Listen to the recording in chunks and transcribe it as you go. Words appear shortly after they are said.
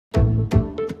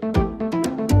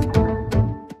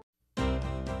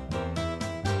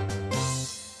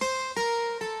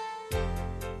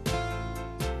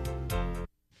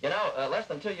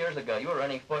than 2 years ago, you were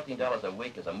earning $14 a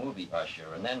week as a movie usher,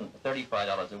 and then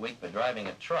 $35 a week for driving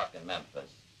a truck in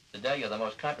Memphis. Today, you're the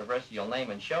most controversial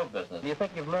name in show business. Do you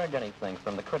think you've learned anything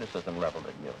from the criticism leveled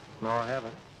at you? No, I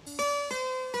haven't.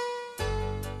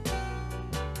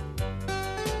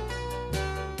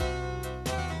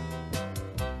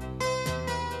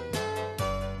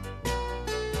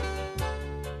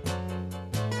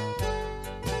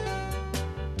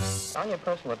 On your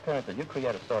personal appearance, did you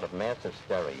create a sort of mass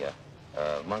hysteria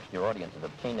amongst your audiences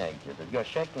of teenagers? Is your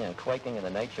shaking and quaking in the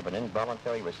nature of an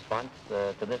involuntary response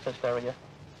to this hysteria?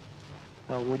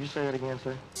 Would you say that again,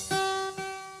 sir?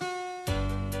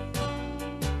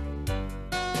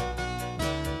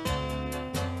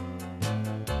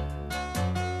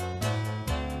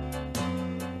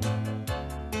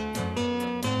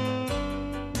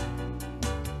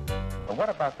 Well, what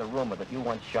about the rumor that you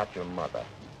once shot your mother?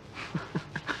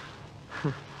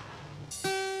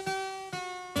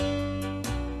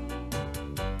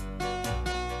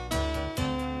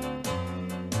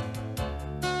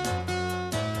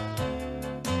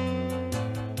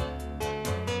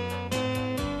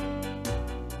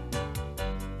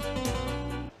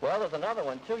 Well, there's another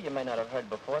one, too, you may not have heard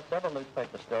before. Several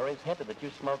newspaper stories hinted that you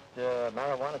smoked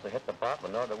marijuana to hit the bottle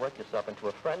in order to work yourself into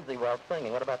a frenzy while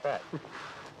singing. What about that?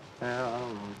 I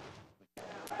don't know.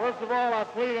 First of all, I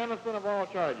plead innocent of all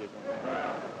charges.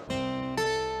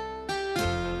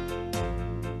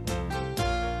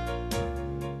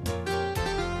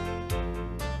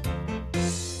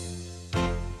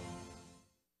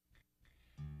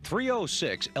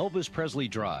 .306 Elvis Presley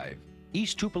Drive,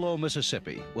 East Tupelo,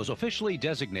 Mississippi, was officially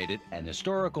designated an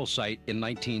historical site in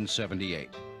 1978.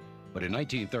 But in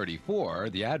 1934,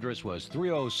 the address was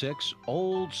 306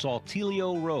 Old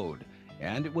Saltillo Road,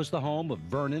 and it was the home of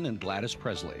Vernon and Gladys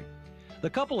Presley. The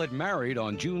couple had married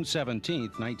on June 17,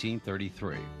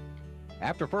 1933.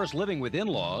 After first living with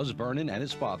in-laws, Vernon and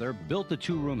his father built the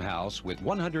two-room house with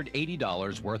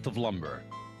 $180 worth of lumber.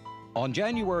 On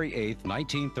January 8,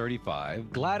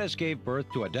 1935, Gladys gave birth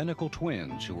to identical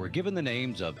twins who were given the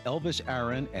names of Elvis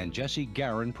Aaron and Jesse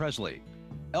Garin Presley.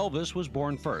 Elvis was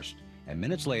born first, and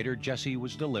minutes later, Jesse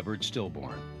was delivered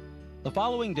stillborn. The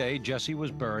following day, Jesse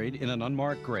was buried in an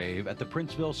unmarked grave at the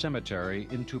Princeville Cemetery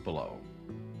in Tupelo.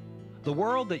 The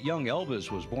world that young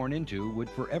Elvis was born into would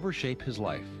forever shape his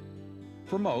life.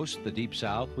 For most, the Deep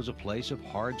South was a place of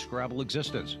hard-scrabble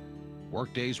existence.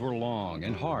 Workdays were long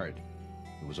and hard.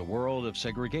 It was a world of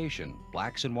segregation,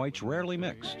 blacks and whites rarely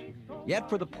mixed. Yet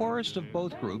for the poorest of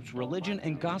both groups, religion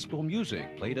and gospel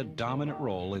music played a dominant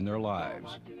role in their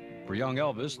lives. For young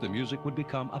Elvis, the music would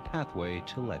become a pathway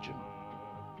to legend.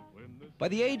 By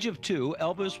the age of 2,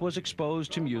 Elvis was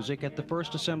exposed to music at the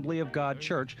First Assembly of God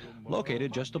Church,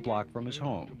 located just a block from his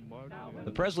home.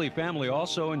 The Presley family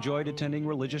also enjoyed attending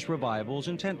religious revivals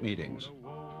and tent meetings.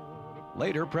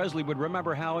 Later, Presley would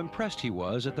remember how impressed he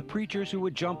was at the preachers who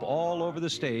would jump all over the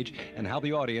stage and how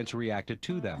the audience reacted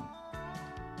to them.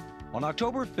 On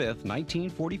October 5,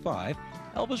 1945,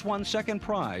 Elvis won second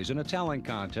prize in a talent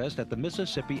contest at the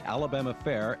Mississippi-Alabama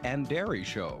Fair and Dairy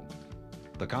Show.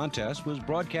 The contest was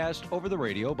broadcast over the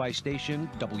radio by station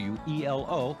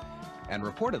WELO, and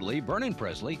reportedly, Vernon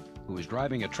Presley, who was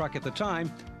driving a truck at the time,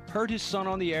 heard his son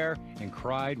on the air and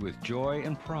cried with joy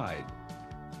and pride.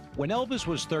 When Elvis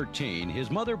was 13,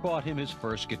 his mother bought him his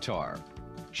first guitar.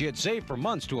 She had saved for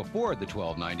months to afford the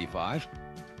 $12.95.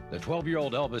 The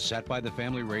 12-year-old Elvis sat by the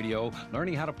family radio,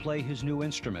 learning how to play his new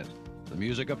instrument. The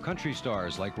music of country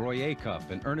stars like Roy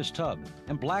Acuff and Ernest Tubb,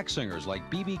 and black singers like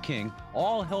B.B. King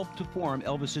all helped to form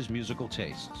Elvis's musical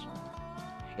tastes.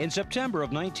 In September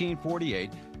of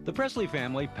 1948, the Presley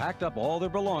family packed up all their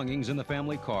belongings in the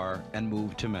family car and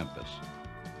moved to Memphis.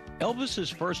 Elvis's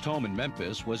first home in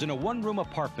Memphis was in a one-room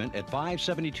apartment at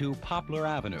 572 Poplar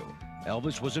Avenue.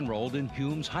 Elvis was enrolled in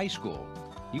Humes High School.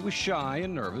 He was shy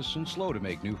and nervous and slow to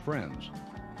make new friends.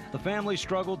 The family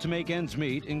struggled to make ends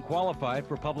meet and qualified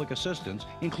for public assistance,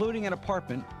 including an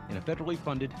apartment in a federally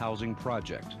funded housing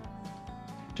project.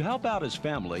 To help out his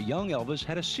family, young Elvis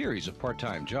had a series of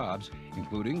part-time jobs,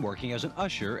 including working as an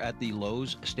usher at the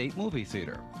Lowe's State Movie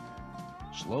Theater.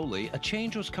 Slowly, a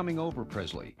change was coming over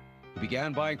Presley. He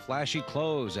began buying flashy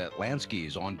clothes at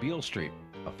Lansky's on Beale Street,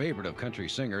 a favorite of country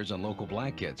singers and local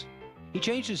black kids. He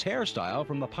changed his hairstyle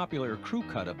from the popular crew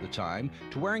cut of the time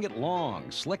to wearing it long,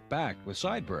 slick back with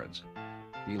sideburns.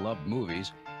 He loved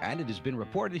movies, and it has been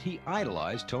reported he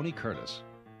idolized Tony Curtis.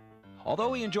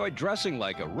 Although he enjoyed dressing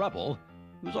like a rebel,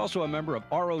 he was also a member of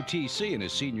ROTC in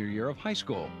his senior year of high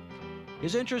school.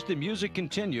 His interest in music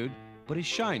continued, but his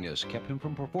shyness kept him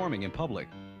from performing in public,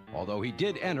 although he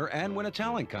did enter and win a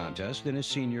talent contest in his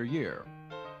senior year.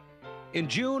 In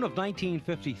June of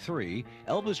 1953,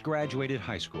 Elvis graduated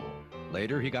high school.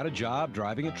 Later, he got a job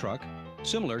driving a truck,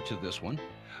 similar to this one,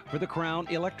 for the Crown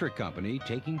Electric Company,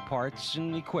 taking parts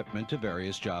and equipment to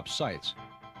various job sites.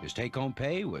 His take-home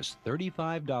pay was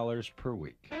 $35 per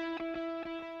week.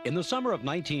 In the summer of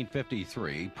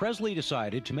 1953, Presley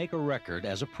decided to make a record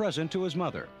as a present to his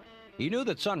mother. He knew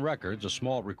that Sun Records, a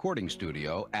small recording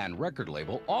studio and record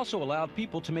label, also allowed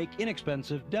people to make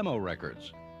inexpensive demo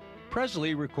records.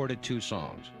 Presley recorded 2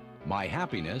 songs, My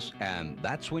Happiness and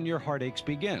That's When Your Heartaches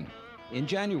Begin. In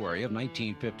January of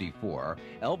 1954,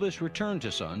 Elvis returned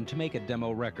to Sun to make a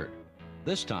demo record.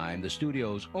 This time, the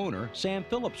studio's owner, Sam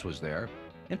Phillips, was there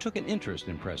and took an interest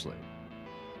in Presley.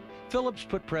 Phillips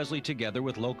put Presley together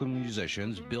with local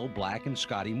musicians Bill Black and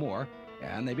Scotty Moore,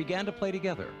 and they began to play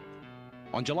together.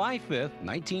 On July 5th,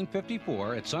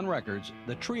 1954, at Sun Records,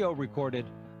 the trio recorded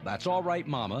That's All Right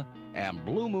Mama and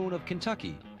Blue Moon of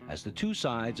Kentucky as the 2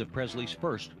 sides of Presley's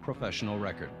first professional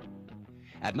record.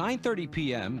 At 9:30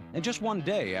 p.m., and just one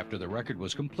day after the record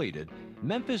was completed,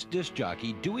 Memphis disc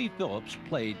jockey Dewey Phillips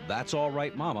played That's All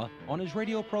Right Mama on his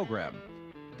radio program.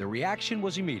 The reaction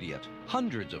was immediate.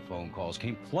 Hundreds of phone calls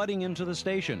came flooding into the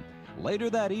station. Later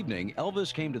that evening,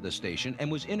 Elvis came to the station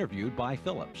and was interviewed by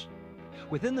Phillips.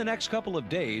 Within the next couple of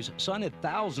days, Sun had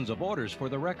thousands of orders for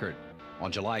the record.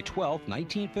 On July 12,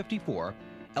 1954,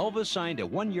 Elvis signed a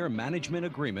 1-year management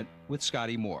agreement with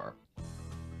Scotty Moore.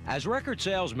 As record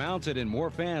sales mounted and more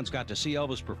fans got to see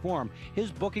Elvis perform,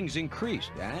 his bookings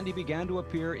increased and he began to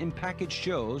appear in packaged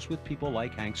shows with people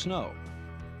like Hank Snow.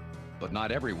 But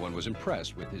not everyone was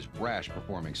impressed with his brash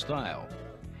performing style.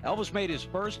 Elvis made his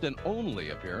first and only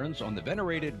appearance on the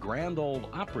venerated Grand Ole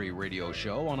Opry radio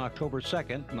show on October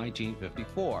 2nd,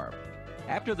 1954.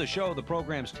 After the show, the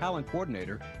program's talent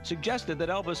coordinator suggested that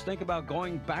Elvis think about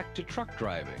going back to truck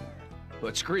driving.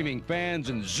 But screaming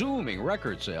fans and zooming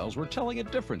record sales were telling a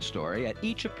different story. At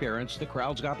each appearance, the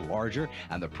crowds got larger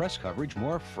and the press coverage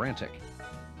more frantic.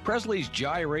 Presley's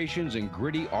gyrations and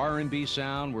gritty R&B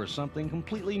sound were something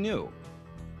completely new.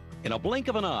 In a blink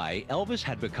of an eye, Elvis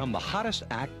had become the hottest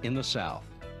act in the South.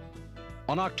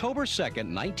 On October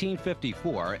 2nd,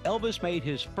 1954, Elvis made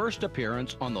his first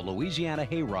appearance on the Louisiana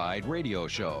Hayride radio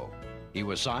show. He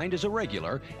was signed as a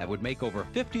regular and would make over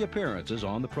 50 appearances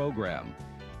on the program.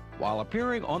 While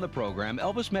appearing on the program,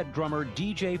 Elvis met drummer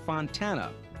DJ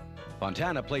Fontana.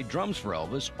 Fontana played drums for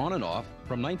Elvis on and off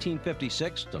from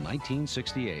 1956 to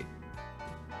 1968.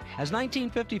 As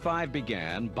 1955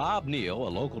 began, Bob Neal, a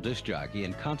local disc jockey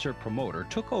and concert promoter,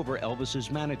 took over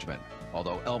Elvis's management.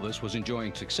 Although Elvis was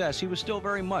enjoying success, he was still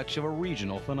very much of a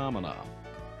regional phenomenon.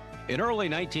 In early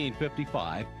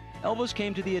 1955, Elvis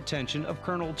came to the attention of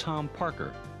Colonel Tom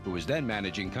Parker, who was then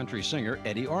managing country singer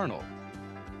Eddie Arnold.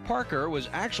 Parker was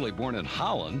actually born in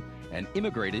Holland and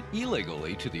immigrated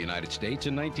illegally to the United States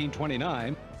in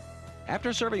 1929.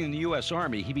 After serving in the U.S.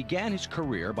 Army, he began his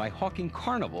career by hawking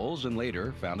carnivals and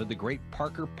later founded the Great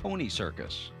Parker Pony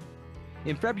Circus.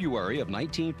 In February of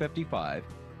 1955,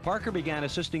 Parker began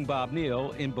assisting Bob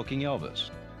Neal in booking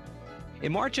Elvis.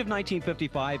 In March of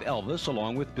 1955, Elvis,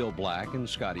 along with Bill Black and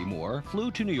Scotty Moore, flew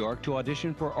to New York to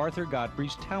audition for Arthur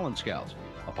Godfrey's Talent Scouts,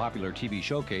 a popular TV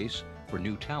showcase for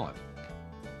new talent.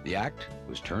 The act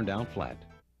was turned down flat.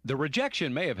 The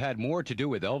rejection may have had more to do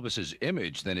with Elvis's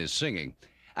image than his singing.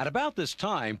 At about this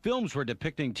time, films were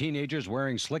depicting teenagers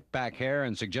wearing slick back hair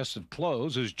and suggestive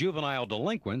clothes as juvenile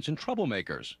delinquents and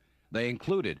troublemakers. They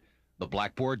included The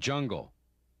Blackboard Jungle,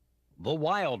 The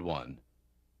Wild One,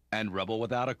 and Rebel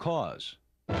Without a Cause.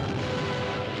 You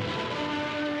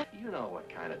know what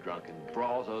kind of drunken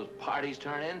brawls those parties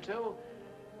turn into.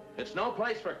 It's no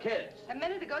place for kids. A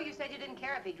minute ago, you said you didn't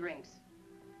care if he drinks.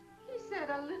 He said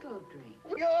a little drink.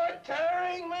 You're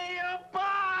tearing me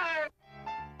apart!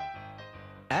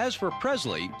 As for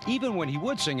Presley, even when he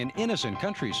would sing an innocent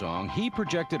country song, he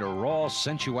projected a raw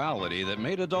sensuality that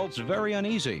made adults very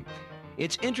uneasy.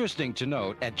 It's interesting to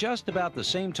note, at just about the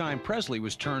same time Presley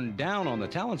was turned down on the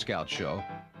Talent Scout show,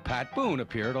 Pat Boone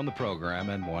appeared on the program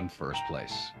and won first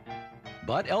place.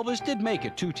 But Elvis did make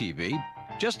it to TV,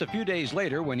 just a few days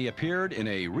later when he appeared in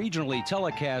a regionally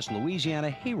telecast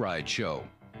Louisiana Hayride show.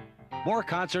 More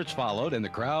concerts followed, and the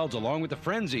crowds, along with the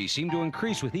frenzy, seemed to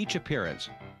increase with each appearance.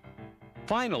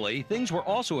 Finally, things were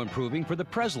also improving for the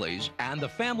Presleys, and the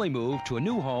family moved to a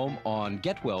new home on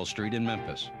Getwell Street in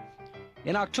Memphis.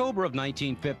 In October of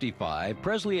 1955,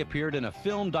 Presley appeared in a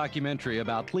film documentary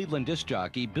about Cleveland disc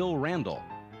jockey Bill Randall,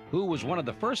 who was one of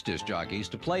the first disc jockeys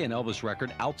to play an Elvis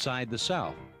record outside the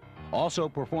South. Also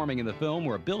performing in the film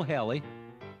were Bill Haley,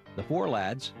 the Four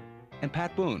Lads, and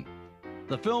Pat Boone.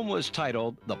 The film was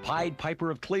titled The Pied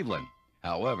Piper of Cleveland.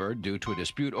 However, due to a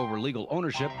dispute over legal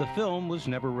ownership, the film was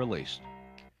never released.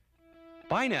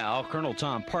 By now, Colonel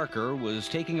Tom Parker was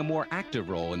taking a more active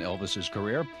role in Elvis's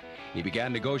career. He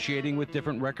began negotiating with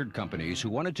different record companies who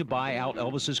wanted to buy out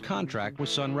Elvis's contract with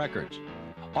Sun Records.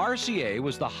 RCA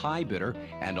was the high bidder,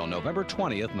 and on November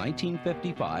 20th,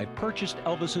 1955, purchased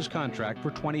Elvis's contract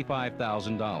for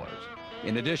 $25,000.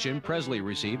 In addition, Presley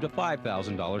received a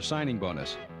 $5,000 signing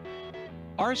bonus.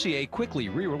 RCA quickly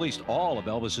re-released all of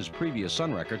Elvis's previous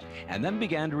Sun records and then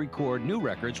began to record new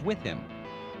records with him.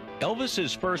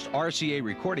 Elvis's first RCA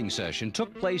recording session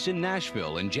took place in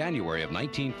Nashville in January of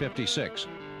 1956.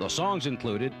 The songs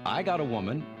included I Got a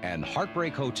Woman and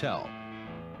Heartbreak Hotel.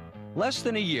 Less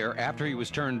than a year after he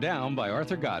was turned down by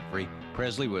Arthur Godfrey,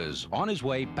 Presley was on his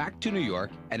way back to New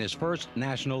York and his first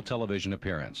national television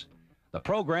appearance. The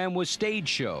program was Stage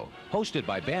Show, hosted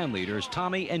by band leaders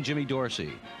Tommy and Jimmy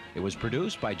Dorsey. It was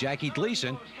produced by Jackie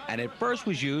Gleason, and it first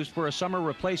was used for a summer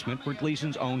replacement for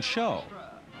Gleason's own show.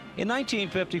 In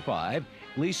 1955,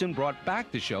 Gleason brought back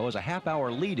the show as a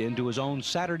half-hour lead-in to his own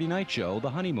Saturday night show, The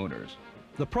Honeymooners.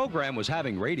 The program was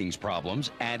having ratings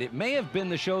problems, and it may have been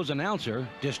the show's announcer,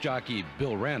 disc jockey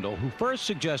Bill Randall, who first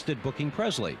suggested booking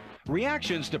Presley.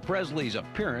 Reactions to Presley's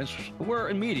appearance were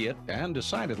immediate and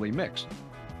decidedly mixed.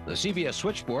 The CBS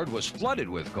switchboard was flooded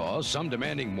with calls, some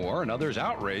demanding more and others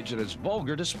outraged at its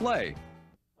vulgar display.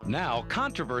 Now,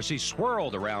 controversy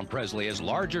swirled around Presley as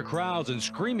larger crowds and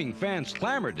screaming fans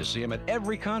clamored to see him at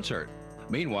every concert.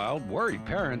 Meanwhile, worried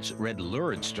parents read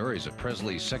lurid stories of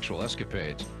Presley's sexual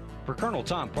escapades. For Colonel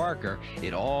Tom Parker,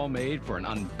 it all made for an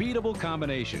unbeatable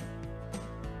combination.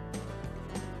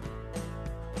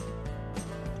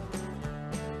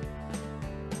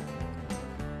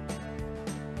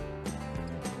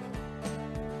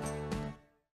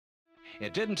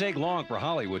 It didn't take long for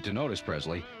Hollywood to notice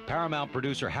Presley. Paramount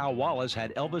producer Hal Wallace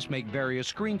had Elvis make various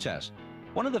screen tests.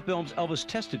 One of the films Elvis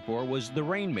tested for was The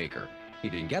Rainmaker. He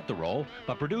didn't get the role,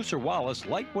 but producer Wallace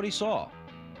liked what he saw.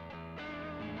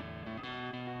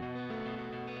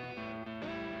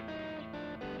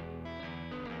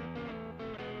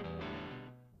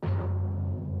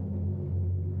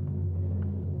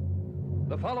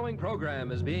 The following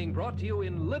program is being brought to you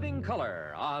in living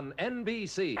color on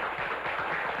NBC.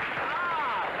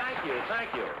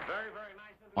 Thank you. Very, very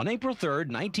nice. On April 3rd,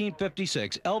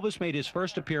 1956, Elvis made his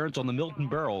first appearance on the Milton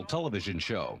Berle television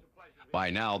show. By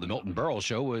now, the Milton Berle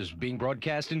show was being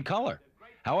broadcast in color.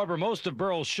 However, most of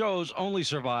Berle's shows only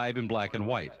survive in black and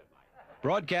white.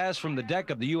 Broadcast from the deck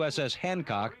of the USS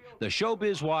Hancock, the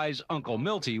showbiz-wise Uncle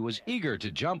Milty was eager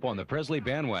to jump on the Presley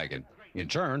bandwagon. In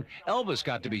turn, Elvis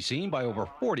got to be seen by over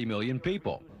 40 million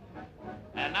people.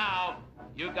 And now,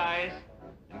 you guys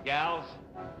and gals,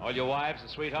 all your wives and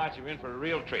sweethearts, you're in for a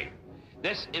real treat.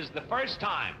 This is the first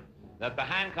time that the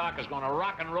Hancock is going to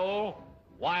rock and roll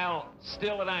while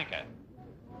still at anchor.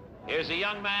 Here's a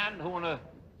young man who in a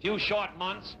few short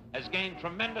months has gained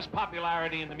tremendous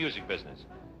popularity in the music business.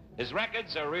 His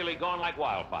records are really going like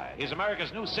wildfire. He's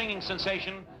America's new singing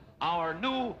sensation, our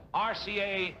new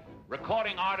RCA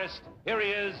recording artist. Here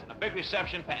he is, a big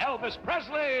reception for Elvis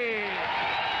Presley.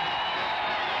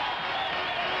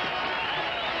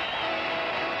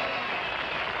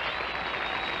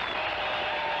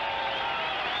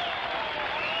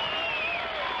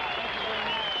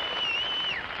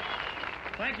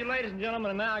 Thank you, ladies and gentlemen,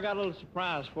 and now I got a little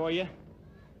surprise for you.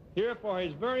 Here for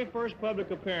his very first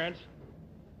public appearance,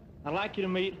 I'd like you to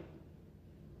meet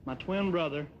my twin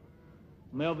brother,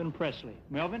 Melvin Presley.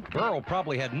 Melvin? Berle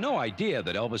probably had no idea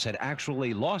that Elvis had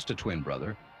actually lost a twin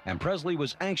brother, and Presley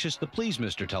was anxious to please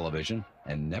Mr. Television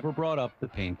and never brought up the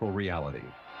painful reality.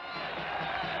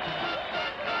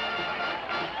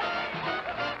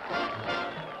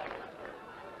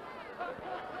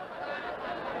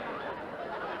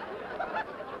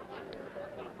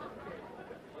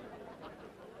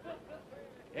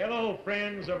 Hello,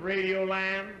 friends of Radio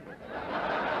Land.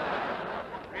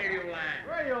 Radio Land.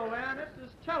 Radio Land, this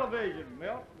is television.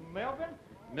 Melvin?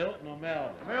 Milton or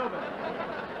Melvin? Melvin.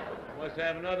 Must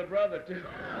have another brother, too.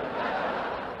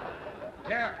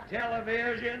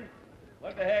 Television?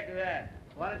 What the heck is that?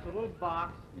 Well, it's a little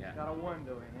box. Yeah. It's got a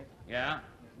window in it. Yeah?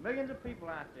 There's millions of people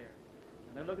out there,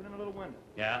 and they're looking in a little window.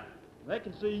 Yeah? They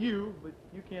can see you, but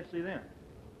you can't see them.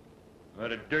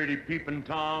 What a dirty peeping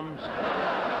Toms.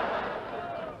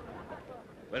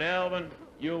 But, Elvin,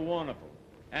 you're wonderful.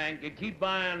 And keep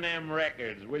buying them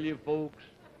records, will you, folks?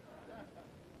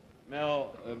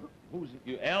 Mel, who's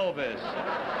you? Elvis.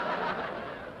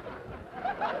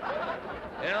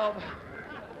 Elvis.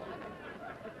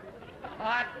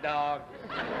 Hot dog.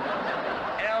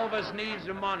 Elvis needs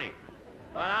the money.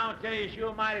 Well, I'll tell you,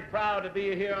 you're mighty proud to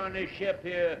be here on this ship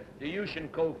here, the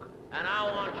Coke. And I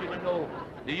want you to know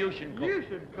the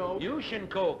Coke.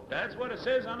 Coke. That's what it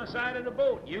says on the side of the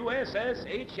boat.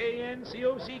 USSHANCOCK.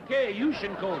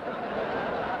 Coke.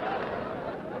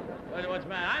 What's the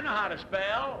matter? I know how to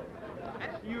spell.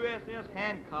 That's USS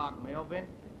Hancock, Melvin.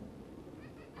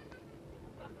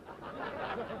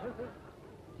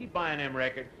 Keep buying them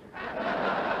records.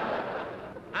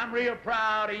 I'm real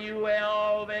proud of you,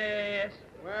 Elvis.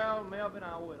 Well, Melvin,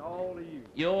 I owe it all to you.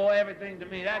 You owe everything to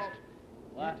me. That's...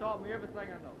 You taught me everything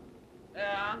I know.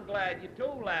 Yeah, I'm glad you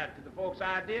told that to the folks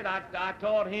I did. I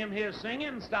taught him his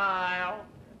singing style.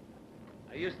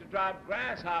 I used to drop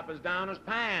grasshoppers down his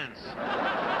pants.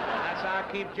 That's how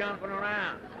I keep jumping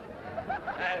around.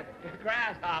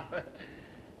 Grasshopper.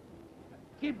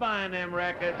 Keep buying them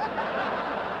records.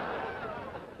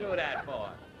 Do that for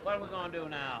us. What are we going to do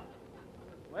now?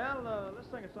 Well, let's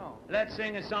sing a song. Let's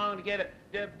sing a song together.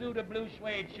 Do the blue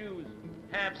suede shoes.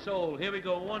 Half soul. Here we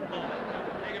go. One more.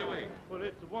 Take it away. Well,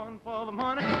 it's one for the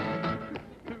money,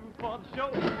 two for the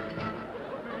show.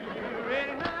 You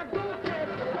ready now? Go get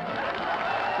it.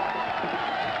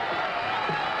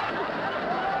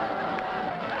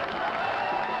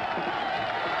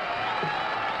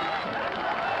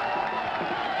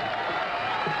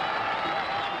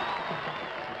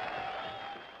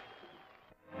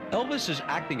 Elvis's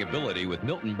acting ability with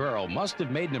Milton Berle must have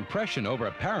made an impression over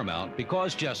at Paramount,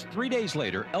 because just 3 days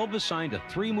later, Elvis signed a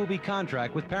 3-movie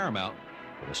contract with Paramount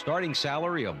with a starting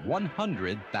salary of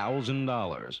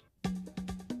 $100,000.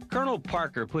 Colonel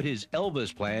Parker put his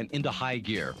Elvis plan into high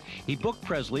gear. He booked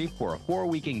Presley for a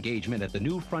 4-week engagement at the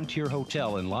New Frontier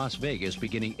Hotel in Las Vegas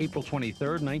beginning April 23,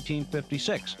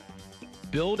 1956.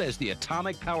 Billed as the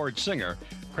atomic-powered singer,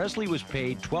 Presley was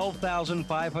paid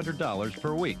 $12,500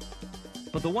 per week.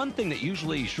 But the one thing that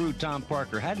usually shrewd Tom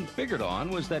Parker hadn't figured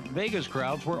on was that Vegas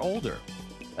crowds were older.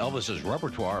 Elvis's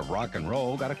repertoire of rock and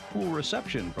roll got a cool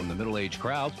reception from the middle-aged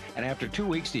crowds, and after 2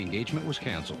 weeks, the engagement was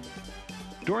canceled.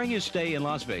 During his stay in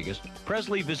Las Vegas,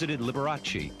 Presley visited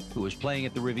Liberace, who was playing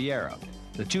at the Riviera.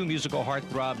 The two musical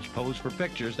heartthrobs posed for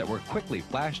pictures that were quickly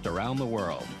flashed around the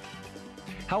world.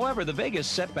 However, the Vegas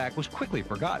setback was quickly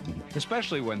forgotten,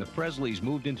 especially when the Presleys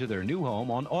moved into their new home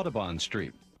on Audubon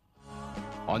Street.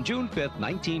 On June 5,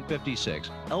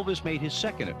 1956, Elvis made his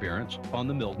second appearance on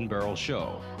The Milton Berle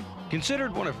Show.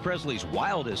 Considered one of Presley's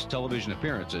wildest television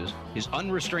appearances, his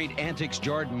unrestrained antics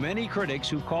jarred many critics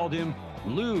who called him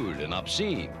lewd and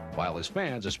obscene, while his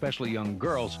fans, especially young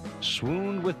girls,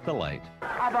 swooned with delight.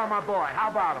 How about my boy?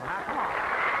 How about him, huh? Come on.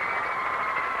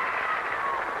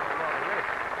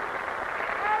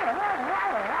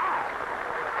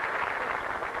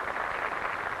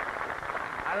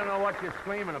 I don't know what you're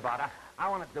screaming about. I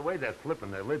want it the way they're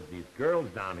flipping their lids, these girls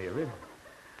down here.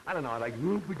 I don't know, I like... I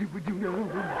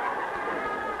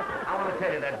want to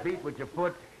tell you, that beat with your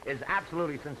foot is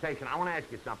absolutely sensational. I want to ask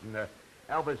you something,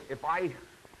 Elvis. If I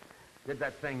did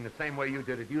that thing the same way you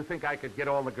did it, do you think I could get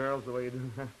all the girls the way you do?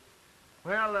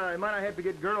 Well, you might not have to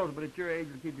get girls, but at your age,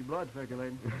 it'll keep your blood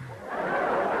circulating.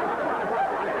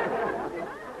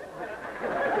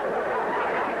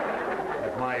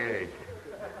 At my age.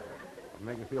 It'll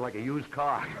make me feel like a used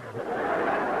car.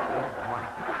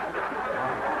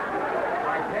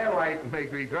 My tail light may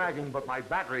be dragging, but my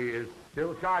battery is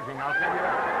still charging, I'll tell you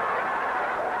that.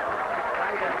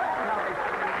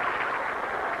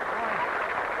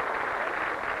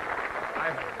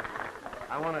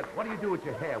 I want to... What do you do with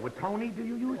your hair? With Tony, do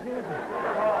you use his?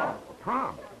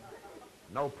 Tom.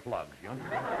 No plugs, you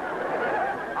understand?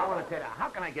 I want to tell you, how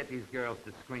can I get these girls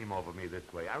to scream over me this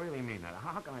way? I really mean that.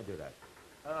 How can I do that?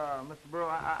 Mr. Burrow,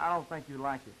 I don't think you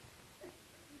like it.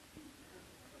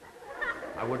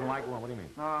 I wouldn't like one? What do you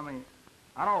mean? No, I mean,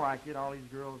 I don't like it. All these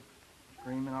girls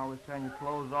screaming, always tearing your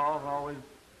clothes off, always,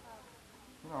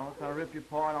 you know, trying to rip you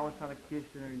apart, always trying to kiss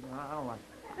you. I don't like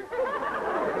it.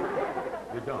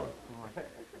 You don't?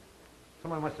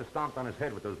 Someone must have stomped on his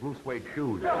head with those blue suede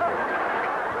shoes.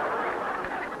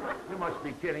 You must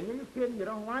be kidding. Are you kidding? You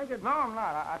don't like it? No, I'm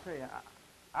not. I tell you,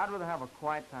 I'd rather have a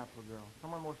quiet type of girl.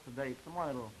 Someone more sedate. Someone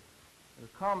that'll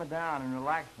calm me down and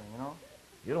relax me, you know?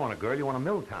 You don't want a girl. You want a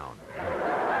Milltown.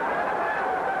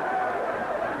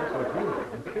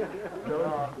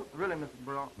 Really, Mr.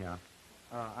 Burrow. Yeah?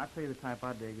 I tell you the type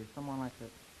I dig is someone like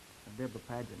that Deborah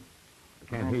Paget. I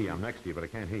can't hear you. I'm next to you, but I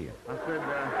can't hear you. I said,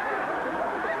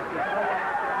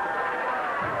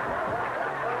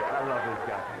 I love this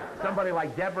guy. Somebody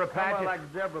like Deborah Paget? Someone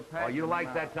like Deborah Paget. Oh, you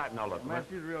like that type? No, look. Man,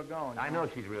 she's real gone. I know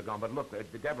she's real gone, but look,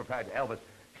 the Deborah Paget, Elvis,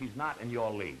 she's not in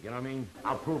your league. You know what I mean?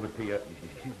 I'll prove it to you.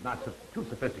 She's not too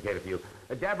sophisticated for you.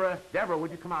 Deborah, would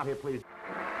you come out here, please?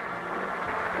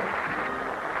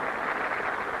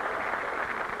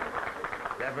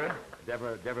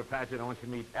 Deborah Paget, I want you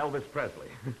to meet Elvis Presley.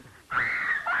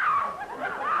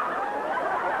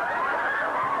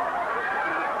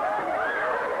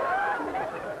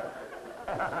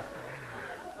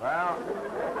 Well,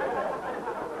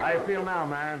 how you feel now,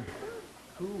 man?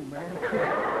 Cool, man.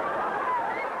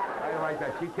 How you like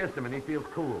that? She kissed him and he feels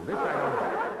cool. This I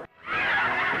don't...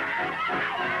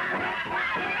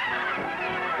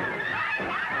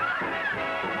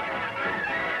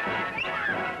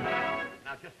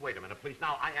 Now, just wait a minute, please.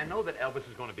 Now, I know that Elvis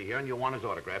is going to be here, and you'll want his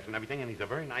autographs and everything, and he's a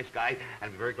very nice guy,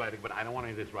 and I'm very glad to, but I don't want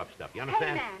any of this rough stuff. You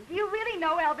understand? Hey, man, do you really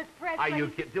know Elvis Presley? Are you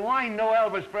kidding? Do I know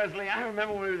Elvis Presley? I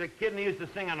remember when he was a kid and he used to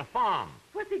sing on a farm.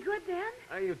 Was he good then?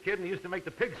 Are you kidding? He used to make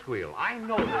the pig squeal. I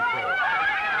know this fellow.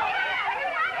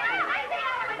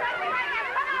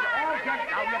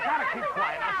 Now, you gotta keep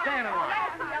quiet. Now, stand in line.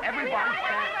 Everybody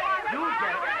stand. You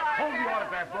get it. Hold the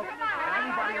autograph book, and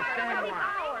everybody will stand in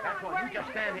line. That's all. You just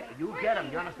stand here. You get them.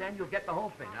 You understand? You'll get the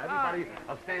whole thing. Now, everybody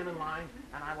will stand in line,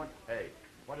 and I want... Hey,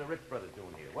 what are the Rich brothers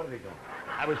doing here? What are they doing?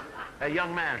 Hey,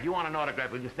 young man, if you want an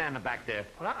autograph, will you stand in the back there?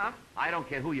 Well, I don't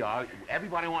care who you are.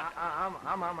 Everybody wants... I'm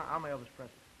Elvis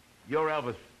Presley. You're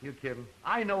Elvis. You kidding?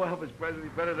 I know Elvis Presley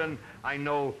better than I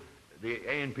know the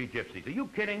A&P Gypsies. Are you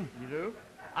kidding? You do?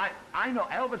 I know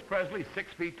Elvis Presley,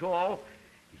 6 feet tall.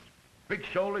 He's big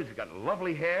shoulders. He's got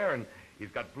lovely hair, and he's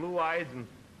got blue eyes, and...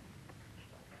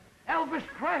 Elvis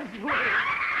Presley!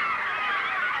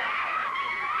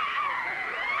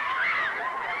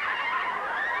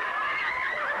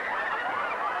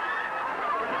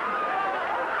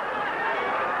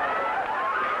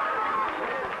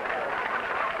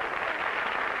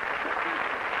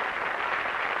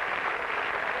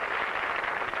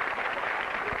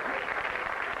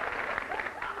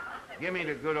 Give me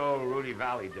the good old Rudy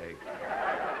Valley days.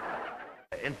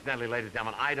 Incidentally, ladies and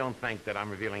gentlemen, I don't think that I'm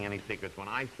revealing any secrets when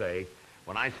I say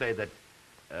that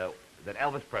that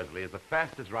Elvis Presley is the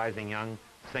fastest rising young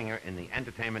singer in the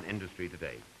entertainment industry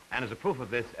today. And as a proof of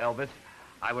this, Elvis,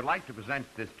 I would like to present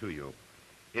this to you.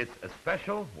 It's a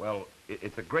special, well,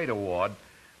 it's a great award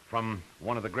from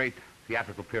one of the great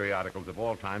theatrical periodicals of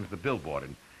all times, the Billboard,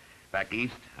 and back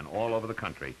east and all over the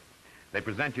country. They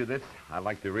present you this. I'd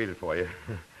like to read it for you.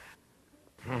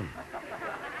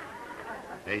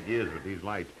 8 years with these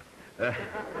lights.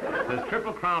 This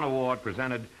Triple Crown Award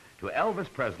presented to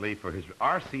Elvis Presley for his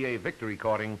RCA victory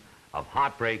recording of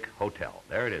Heartbreak Hotel.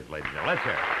 There it is, ladies and gentlemen. Let's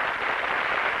hear it.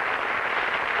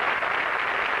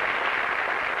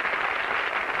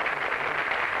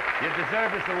 You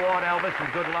deserve this award, Elvis,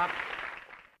 and good luck.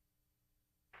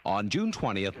 On June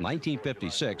 20th,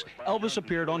 1956, Elvis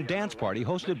appeared on Dance Party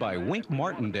hosted by Wink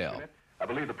Martindale. I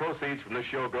believe the proceeds from this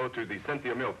show go to the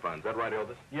Cynthia Milk Fund. Is that right,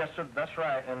 Elvis? Yes, sir, that's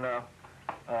right. And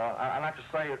I'd like to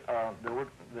say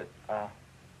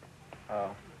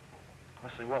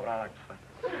let's see, what would I like to say?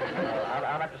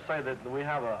 I'd like to say that we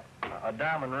have a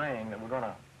diamond ring that we're going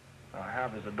to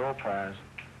have as a door prize.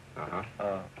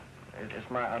 It's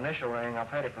my initial ring. I've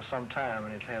had it for some time,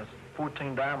 and it has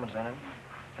 14 diamonds in it.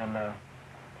 And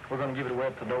we're going to give it away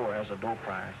at the door as a door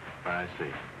prize. I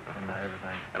see. And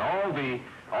everything. And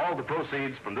all the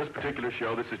proceeds from this particular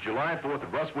show, this is July 4th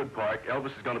at Rustwood Park.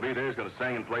 Elvis is going to be there. He's going to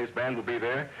sing and play. His band will be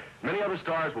there. Many other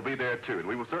stars will be there, too. And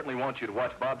we will certainly want you to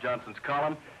watch Bob Johnson's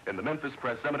column in the Memphis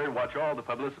Press Cemetery, watch all the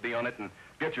publicity on it, and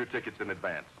get your tickets in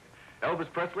advance.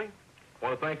 Elvis Presley, I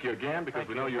want to thank you again because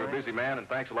we know you're a busy man, and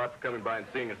thanks a lot for coming by and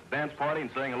seeing us at the dance party and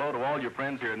saying hello to all your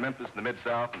friends here in Memphis and the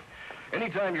Mid-South. And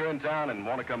anytime you're in town and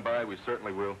want to come by, we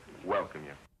certainly will welcome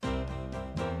you.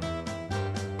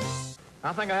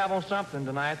 I think I have on something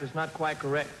tonight that's not quite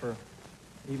correct for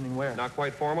evening wear. Not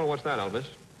quite formal. What's that, Elvis?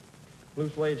 Blue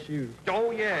suede shoes.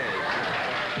 Oh, yes.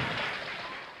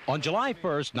 On July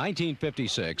 1st,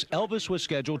 1956, Elvis was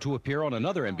scheduled to appear on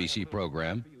another NBC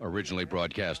program, originally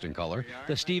broadcast in color,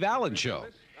 The Steve Allen Show.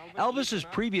 Elvis's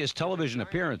previous television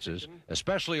appearances,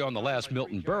 especially on the last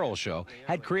Milton Berle show,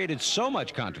 had created so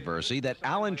much controversy that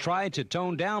Allen tried to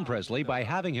tone down Presley by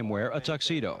having him wear a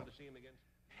tuxedo.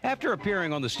 After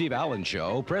appearing on The Steve Allen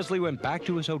Show, Presley went back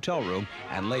to his hotel room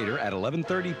and later, at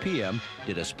 11:30 p.m.,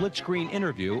 did a split-screen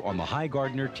interview on the High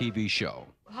Gardner TV show.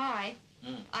 Hi.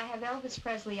 I have Elvis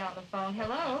Presley on the phone.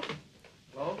 Hello?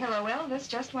 Hello? Hello, Elvis.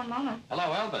 Just one moment. Hello,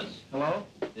 Elvis. Hello?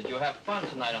 Did you have fun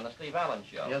tonight on the Steve Allen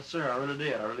Show? Yes, sir, I really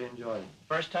did. I really enjoyed it.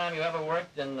 First time you ever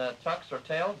worked in tux or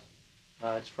tails?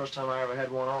 It's the first time I ever had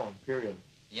one on, period.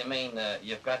 You mean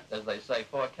you've got, as they say,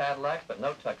 4 Cadillacs, but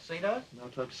no tuxedos? No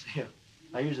tuxedo.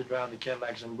 I usually drive the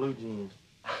Cadillacs in blue jeans.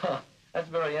 That's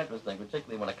very interesting,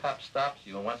 particularly when a cop stops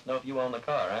you and wants to know if you own the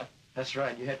car, huh? That's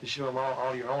right. You have to show them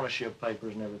all your ownership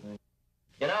papers and everything.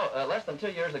 You know, less than 2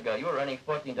 years ago, you were earning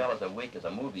 $14 a week as a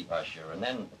movie usher, and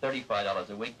then $35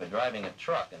 a week for driving a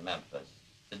truck in Memphis.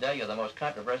 Today, you're the most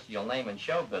controversial name in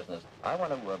show business. I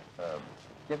want to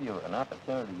give you an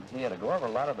opportunity here to go over a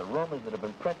lot of the rumors that have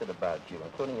been printed about you,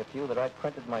 including a few that I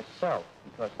printed myself,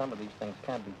 because some of these things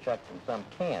can be checked and some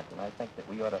can't, and I think that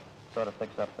we ought to sort of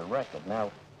fix up the record.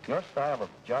 Now, your style of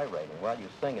gyrating while you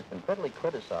sing has been bitterly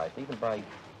criticized, even by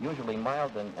usually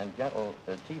mild and gentle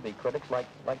TV critics like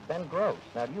Ben Gross.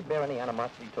 Now, do you bear any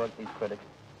animosity towards these critics?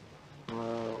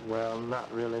 Well,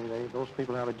 not really. Those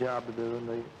people have a job to do,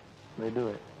 and they do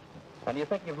it. And do you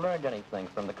think you've learned anything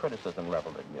from the criticism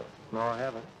leveled at you? No, I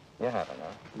haven't. You haven't,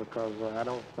 huh? Because I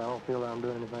don't feel that I'm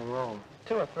doing anything wrong.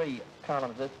 2 or 3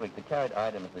 columns this week that carried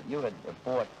items that you had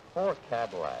bought 4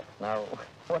 Cadillacs. Now,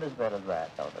 what is better than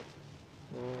that, Elvis?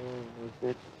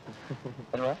 It's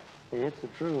And what? It's the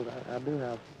truth. I do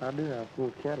have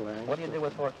 4 Cadillacs. What do you do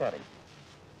with 4 Caddies?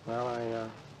 Well, I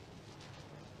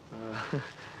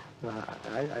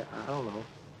don't know.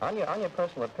 On your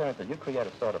personal appearances, you create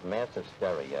a sort of mass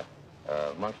hysteria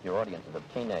amongst your audiences of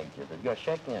teenagers. You're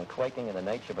shaking and quaking in the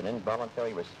nature of an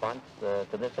involuntary response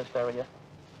to this hysteria?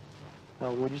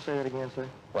 Would you say that again, sir?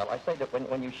 Well, I say that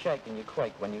when you shake and you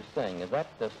quake when you sing, is that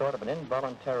sort of an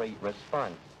involuntary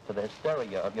response to the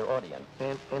hysteria of your audience?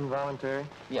 Involuntary?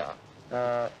 Yeah.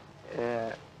 Well,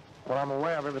 I'm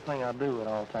aware of everything I do at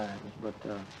all times, but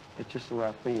it's just the way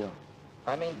I feel.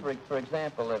 I mean, for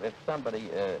example, if somebody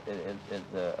is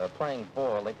playing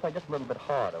ball, they play just a little bit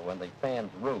harder when the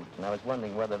fans root, and I was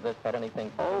wondering whether this had anything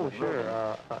to do with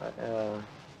sure.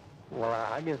 Well,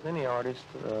 I guess any artist,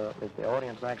 if the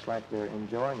audience acts like they're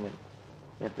enjoying it,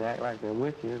 if they act like they're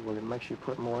with you, well, it makes you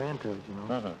put more into it, you know.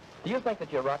 Mm-hmm. Do you think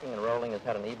that your rocking and rolling has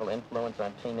had an evil influence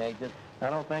on teenagers? I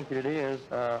don't think that it is.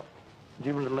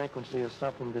 Juvenile delinquency is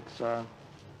something that's,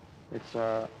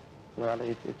 well,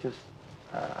 it just,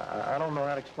 I don't know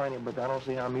how to explain it, but I don't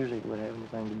see how music would have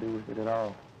anything to do with it at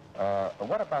all.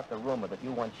 What about the rumor that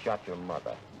you once shot your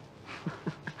mother?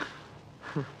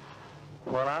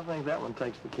 Well, I think that one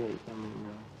takes the cake. I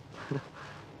mean,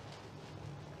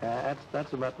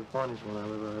 that's about the funniest one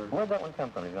I've ever heard. Where'd that one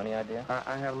come from? Have you any idea?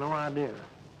 I have no idea.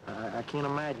 I can't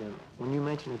imagine. When you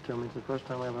mentioned it to me, it's the first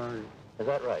time I ever heard it. Is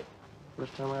that right?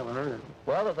 First time I ever heard it.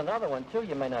 Well, there's another one, too,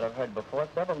 you may not have heard before.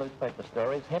 Several newspaper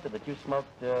stories hinted that you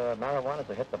smoked marijuana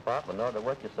to hit the bottle in order to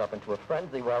work yourself into a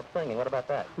frenzy while singing. What about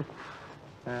that?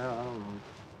 I don't know.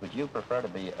 Would you prefer to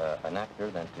be an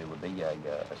actor than to be a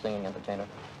singing entertainer?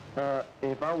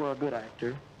 If I were a good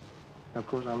actor, of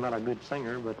course I'm not a good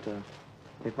singer, but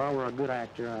if I were a good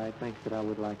actor, I think that I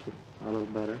would like it a little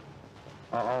better.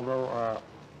 Although,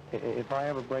 if I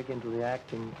ever break into the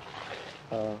acting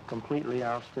completely,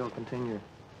 I'll still continue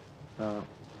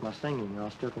my singing.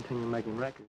 I'll still continue making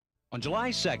records. On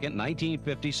July 2nd,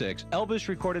 1956, Elvis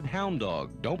recorded Hound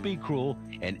Dog, Don't Be Cruel,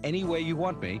 and Any Way You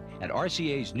Want Me at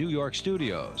RCA's New York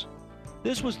studios.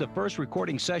 This was the first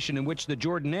recording session in which the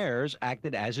Jordanaires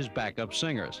acted as his backup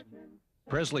singers.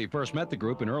 Presley first met the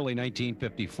group in early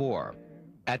 1954.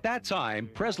 At that time,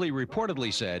 Presley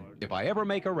reportedly said, "If I ever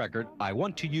make a record, I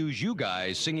want to use you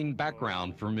guys singing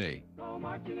background for me." Oh,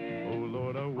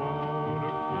 Lord, I want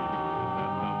to feel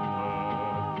that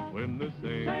number when the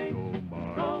saints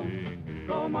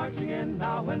go marching in.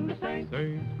 Now when the saints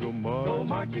go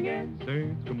marching in.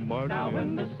 Saints go marching in. Now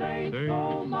when the saints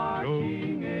go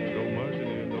marching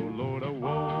in. Oh, Lord, I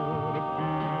want to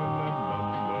feel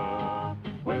that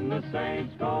number when the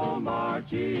saints go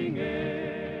marching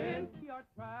in.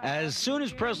 As soon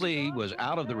as Presley was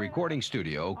out of the recording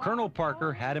studio, Colonel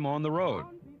Parker had him on the road.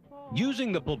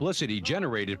 Using the publicity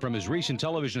generated from his recent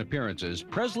television appearances,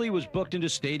 Presley was booked into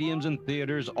stadiums and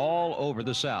theaters all over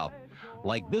the South,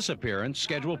 like this appearance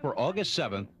scheduled for August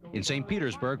 7th in St.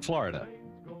 Petersburg, Florida.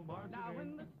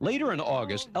 Later in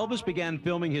August, Elvis began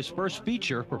filming his first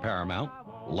feature for Paramount,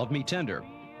 Love Me Tender.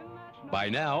 By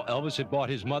now, Elvis had bought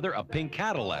his mother a pink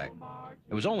Cadillac.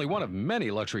 It was only one of many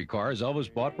luxury cars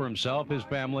Elvis bought for himself, his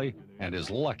family, and his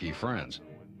lucky friends.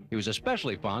 He was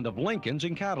especially fond of Lincolns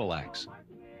and Cadillacs.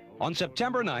 On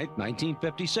September 9th,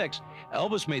 1956,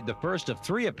 Elvis made the first of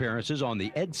 3 appearances on The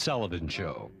Ed Sullivan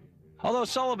Show. Although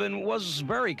Sullivan was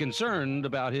very concerned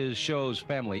about his show's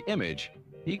family image,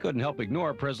 he couldn't help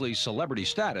ignore Presley's celebrity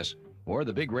status or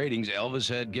the big ratings Elvis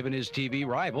had given his TV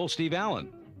rival, Steve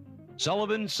Allen.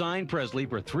 Sullivan signed Presley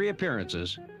for 3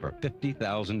 appearances for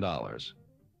 $50,000.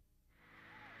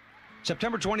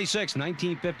 September 26,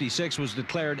 1956 was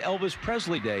declared Elvis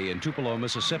Presley Day in Tupelo,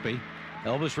 Mississippi.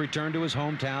 Elvis returned to his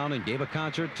hometown and gave a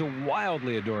concert to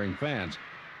wildly adoring fans.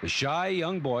 The shy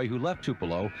young boy who left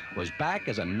Tupelo was back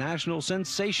as a national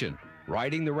sensation,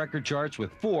 riding the record charts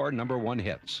with 4 #1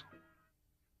 hits.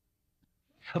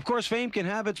 Of course, fame can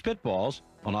have its pitfalls.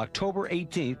 On October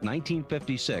 18,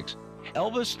 1956,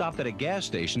 Elvis stopped at a gas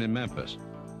station in Memphis.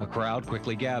 A crowd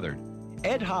quickly gathered.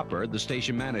 Ed Hopper, the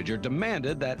station manager,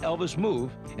 demanded that Elvis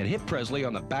move and hit Presley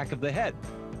on the back of the head.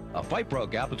 A fight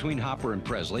broke out between Hopper and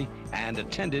Presley, and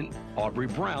attendant Aubrey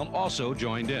Brown also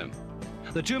joined in.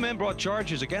 The two men brought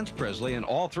charges against Presley, and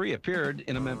all three appeared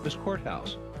in a Memphis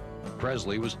courthouse.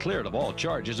 Presley was cleared of all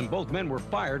charges, and both men were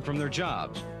fired from their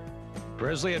jobs.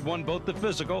 Presley had won both the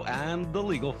physical and the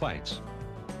legal fights.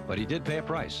 But he did pay a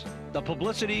price. The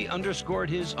publicity underscored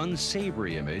his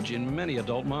unsavory image in many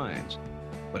adult minds.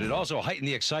 But it also heightened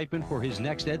the excitement for his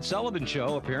next Ed Sullivan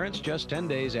Show appearance just 10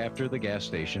 days after the gas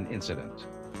station incident.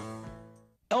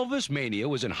 Elvis Mania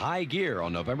was in high gear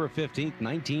on November 15,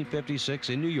 1956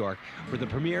 in New York for the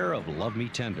premiere of Love Me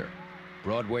Tender.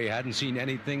 Broadway hadn't seen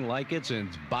anything like it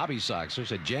since Bobby Soxers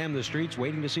had jammed the streets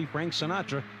waiting to see Frank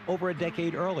Sinatra over a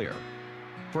decade earlier.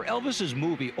 For Elvis's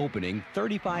movie opening,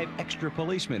 35 extra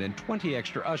policemen and 20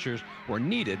 extra ushers were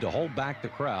needed to hold back the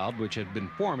crowd, which had been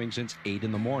forming since 8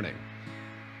 in the morning.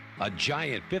 A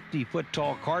giant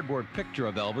 50-foot-tall cardboard picture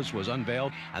of Elvis was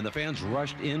unveiled, and the fans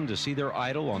rushed in to see their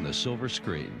idol on the silver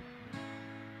screen.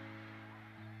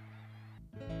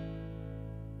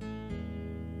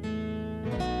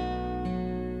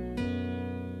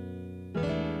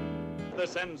 The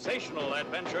sensational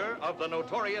adventure of the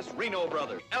notorious Reno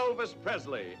brothers, Elvis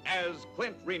Presley as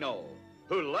Clint Reno,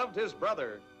 who loved his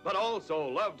brother, but also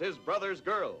loved his brother's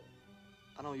girl.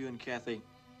 I know you and Kathy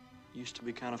used to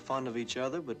be kind of fond of each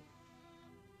other, but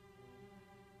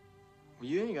well,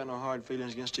 you ain't got no hard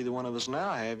feelings against either one of us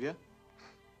now, have you?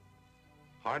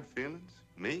 Hard feelings?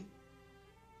 Me?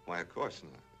 Why, of course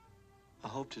not. I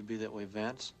hoped it'd be that way,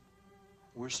 Vance.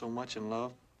 We're so much in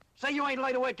love. Say you ain't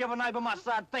laid awake every night by my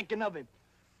side thinking of him.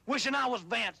 Wishing I was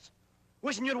Vance.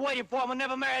 Wishing you'd waited for him and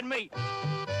never married me.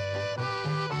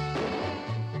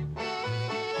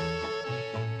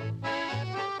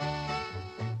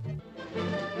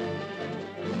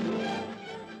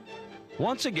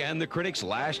 Once again, the critics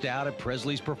lashed out at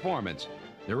Presley's performance.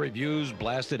 Their reviews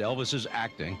blasted Elvis's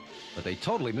acting, but they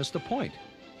totally missed the point.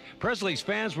 Presley's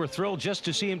fans were thrilled just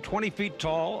to see him 20 feet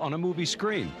tall on a movie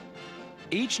screen.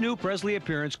 Each new Presley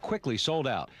appearance quickly sold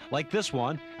out, like this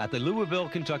one at the Louisville,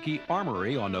 Kentucky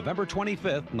Armory on November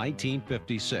 25th,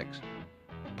 1956.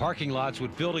 Parking lots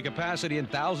would fill to capacity and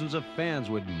thousands of fans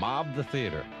would mob the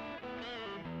theater.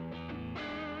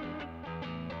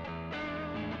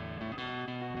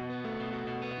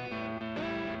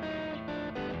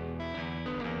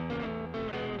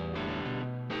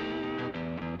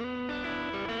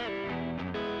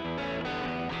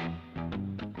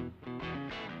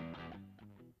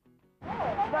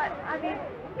 But, I mean,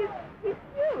 he's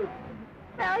cute.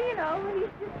 Well, you know, he's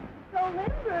just so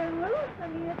limber and loose. I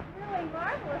mean, it's really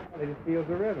marvelous. He just feels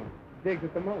the rhythm. Digs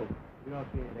it the most. You don't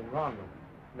see anything wrong with it.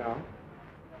 No.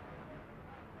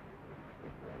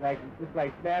 Just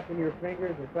like snapping your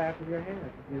fingers or clapping your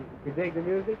hands. If you dig the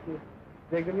music, you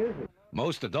dig the music.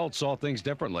 Most adults saw things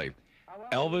differently.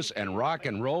 Elvis and rock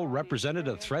and roll represented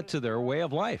a threat to their way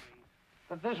of life.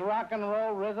 But this rock and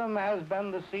roll rhythm has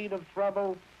been the seed of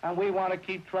trouble, and we want to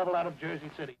keep trouble out of Jersey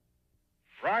City.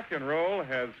 Rock and roll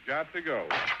has got to go.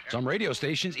 Some radio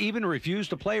stations even refuse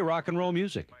to play rock and roll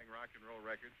music. Playing rock and roll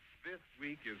records. This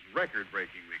week is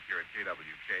record-breaking week here at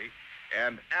KWK,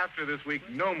 and after this week,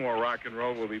 no more rock and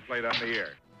roll will be played on the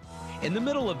air. In the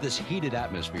middle of this heated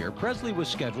atmosphere, Presley was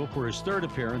scheduled for his third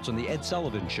appearance on The Ed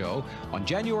Sullivan Show on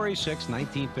January 6,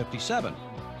 1957.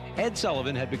 Ed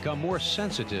Sullivan had become more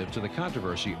sensitive to the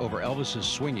controversy over Elvis's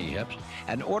swinging hips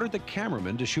and ordered the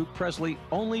cameraman to shoot Presley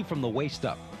only from the waist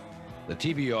up. The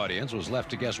TV audience was left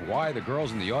to guess why the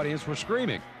girls in the audience were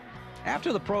screaming.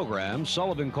 After the program,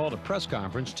 Sullivan called a press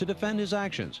conference to defend his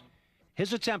actions.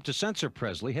 His attempt to censor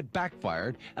Presley had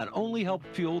backfired and only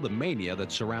helped fuel the mania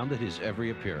that surrounded his every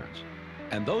appearance.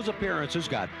 And those appearances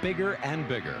got bigger and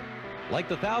bigger. Like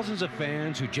the thousands of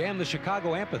fans who jammed the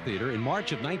Chicago Amphitheater in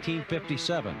March of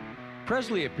 1957,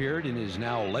 Presley appeared in his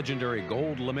now legendary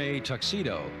gold lame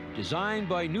tuxedo, designed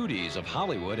by nudies of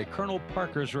Hollywood at Colonel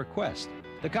Parker's request.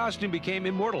 The costume became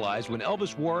immortalized when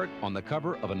Elvis wore it on the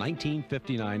cover of a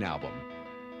 1959 album.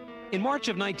 In March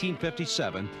of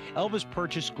 1957, Elvis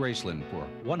purchased Graceland for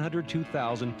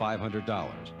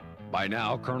 $102,500. By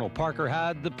now, Colonel Parker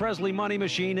had the Presley money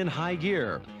machine in high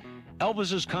gear.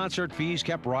 Elvis's concert fees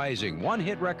kept rising. One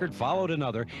hit record followed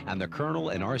another, and the Colonel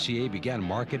and RCA began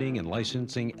marketing and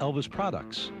licensing Elvis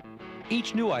products.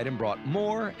 Each new item brought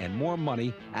more and more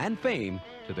money and fame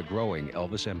to the growing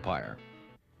Elvis empire.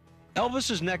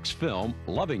 Elvis's next film,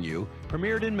 Loving You,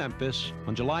 premiered in Memphis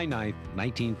on July 9,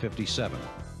 1957.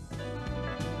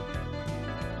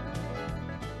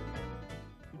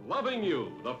 Loving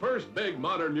You, the first big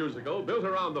modern musical built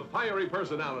around the fiery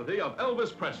personality of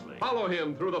Elvis Presley. Follow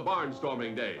him through the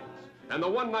barnstorming days and the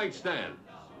one-night stands,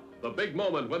 the big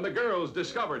moment when the girls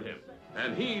discovered him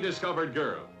and he discovered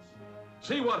girls.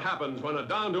 See what happens when a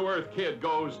down-to-earth kid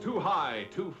goes too high,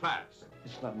 too fast.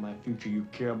 It's not my future you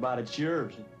care about, it's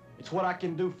yours. It's what I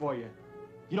can do for you.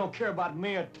 You don't care about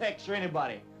me or Tex or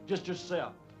anybody, just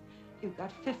yourself. You've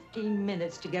got 15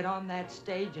 minutes to get on that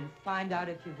stage and find out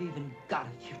if you've even got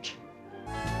a future.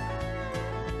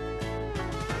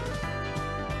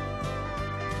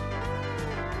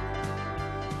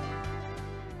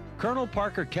 Colonel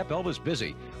Parker kept Elvis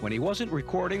busy. When he wasn't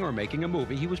recording or making a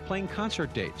movie, he was playing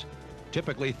concert dates.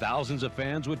 Typically, thousands of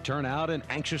fans would turn out and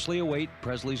anxiously await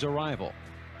Presley's arrival.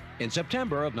 In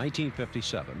September of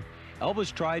 1957,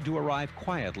 Elvis tried to arrive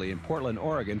quietly in Portland,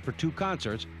 Oregon for 2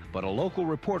 concerts, but a local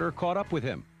reporter caught up with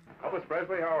him. Elvis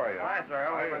Presley, how are you? Hi, sir.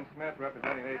 How are you? Ivan Smith,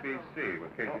 representing ABC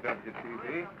with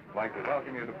KCW-TV. I'd like to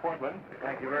welcome you to Portland.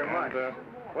 Thank you very much.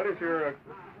 What is your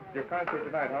concert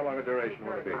tonight? How long a duration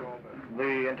will it be?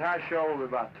 The entire show will be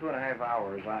about 2.5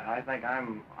 hours. I think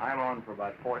I'm on for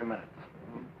about 40 minutes.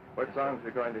 What songs are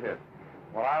you going to hit?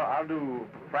 Well, I'll do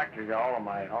practically all of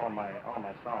my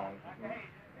songs.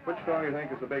 Which song do you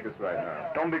think is the biggest right now?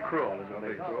 Don't Be Cruel is the Don't Be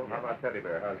biggest. Cruel. How about Teddy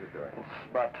Bear? How's it doing?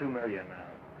 It's about 2 million now.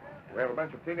 We have a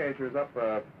bunch of teenagers up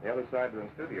the other side of the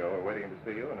studio waiting to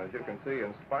see you, and as you can see,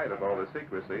 in spite of all the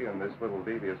secrecy and this little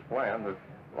devious plan, that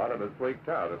a lot of it freaked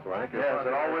out. That's why I think yes,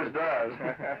 it always does.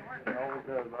 It always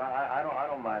does. But I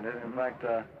don't mind it. In fact,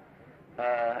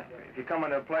 if you come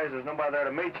into a place, there's nobody there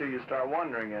to meet you, you start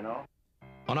wondering, you know.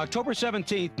 On October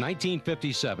 17,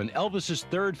 1957, Elvis's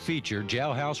 3rd feature,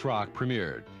 Jailhouse Rock,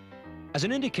 premiered. As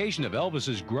an indication of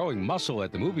Elvis's growing muscle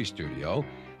at the movie studio,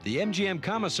 the MGM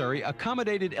commissary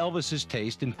accommodated Elvis's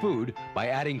taste in food by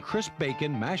adding crisp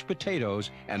bacon, mashed potatoes,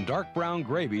 and dark brown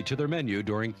gravy to their menu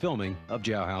during filming of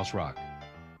Jailhouse Rock.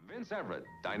 Vince Everett,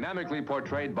 dynamically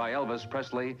portrayed by Elvis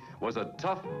Presley, was a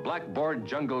tough blackboard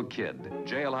jungle kid.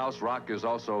 Jailhouse Rock is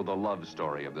also the love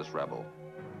story of this rebel.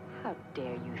 How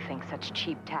dare you think such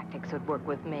cheap tactics would work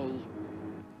with me?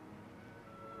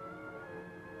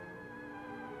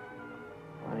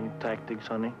 Any tactics,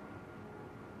 honey?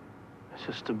 It's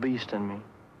just the beast in me.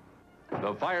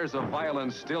 The fires of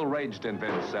violence still raged in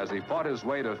Vince as he fought his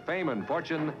way to fame and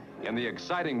fortune in the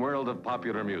exciting world of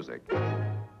popular music.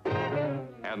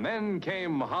 And then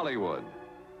came Hollywood.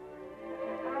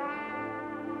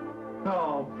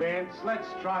 Oh, Vince, let's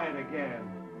try it again.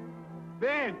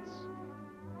 Vince!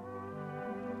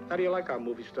 How do you like our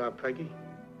movie star, Peggy?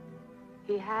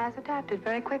 He has adapted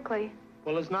very quickly.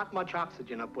 Well, there's not much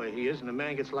oxygen up where he is, and the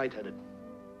man gets lightheaded.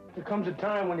 There comes a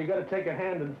time when you got to take a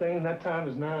hand in things, and that time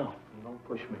is now. Don't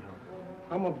push me, honey.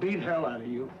 I'm gonna beat hell out of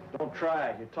you. Don't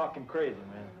try. You're talking crazy,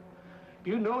 man.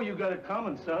 You know you got it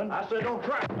coming, son. I said don't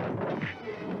try.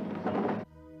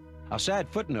 A sad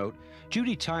footnote,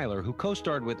 Judy Tyler, who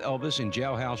co-starred with Elvis in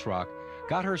Jailhouse Rock,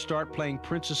 got her start playing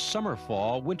Princess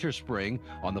Summerfall, Winter Spring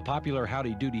on the popular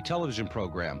Howdy Doody television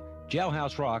program.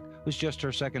 Jailhouse Rock was just her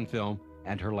 2nd film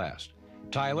and her last.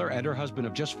 Tyler and her husband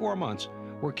of just 4 months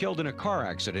were killed in a car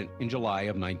accident in July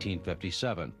of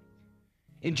 1957.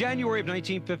 In January of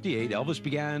 1958, Elvis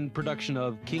began production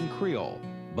of King Creole.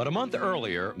 But a month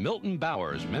earlier, Milton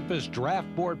Bowers, Memphis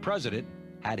Draft Board president,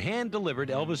 had hand-delivered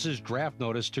Elvis's draft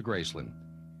notice to Graceland.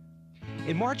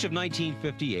 In March of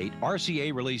 1958,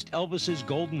 RCA released Elvis's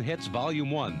Golden Hits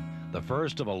Volume 1, the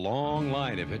first of a long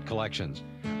line of hit collections.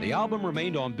 The album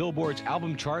remained on Billboard's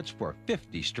album charts for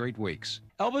 50 straight weeks.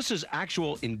 Elvis's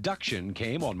actual induction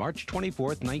came on March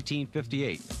 24th,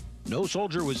 1958. No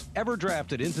soldier was ever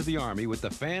drafted into the Army with the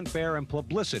fanfare and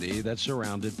publicity that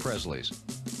surrounded Presley's.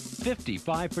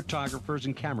 55 photographers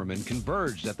and cameramen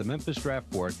converged at the Memphis Draft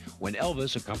Board when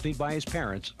Elvis, accompanied by his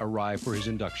parents, arrived for his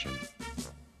induction.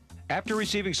 After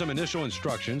receiving some initial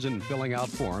instructions and filling out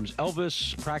forms,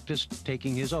 Elvis practiced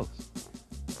taking his oath.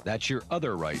 That's your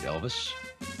other right, Elvis.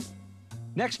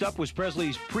 Next up was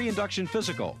Presley's pre-induction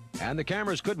physical, and the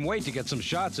cameras couldn't wait to get some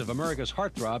shots of America's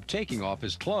heartthrob taking off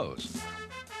his clothes.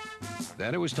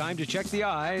 Then it was time to check the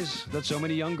eyes that so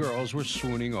many young girls were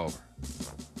swooning over.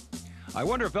 I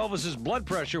wonder if Elvis's blood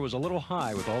pressure was a little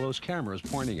high with all those cameras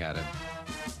pointing at him.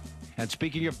 And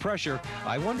speaking of pressure,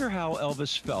 I wonder how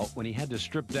Elvis felt when he had to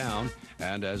strip down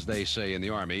and, as they say in the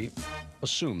Army,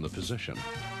 assume the position.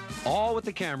 All with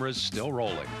the cameras still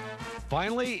rolling.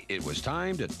 Finally, it was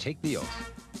time to take the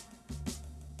oath.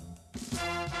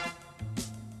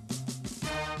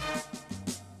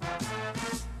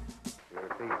 You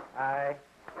repeat I,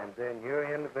 and then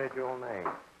your individual name,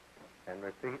 and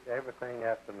repeat everything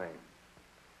after me.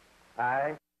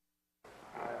 I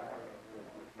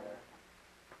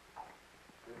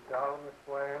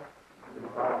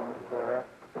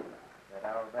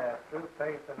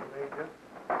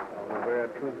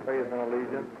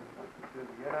to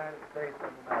the United States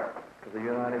of America. To the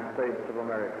United States of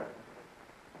America.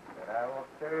 That I will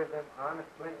serve them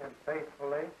honestly and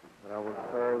faithfully. That I will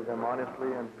serve them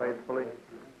honestly and faithfully.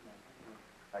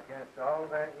 Against all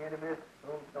their enemies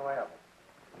whomsoever.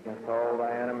 Against all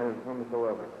thy enemies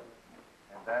whomsoever.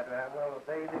 And that I will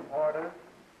obey the orders.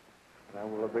 And I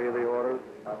will obey the orders.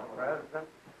 Of the President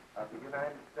of the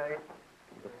United States.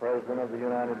 The President of the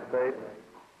United States.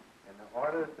 And the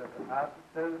orders of the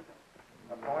officers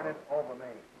appointed over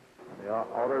me. The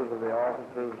orders of the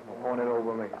officers appointed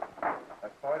over me.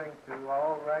 According to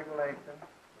all regulations.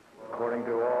 According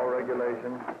to all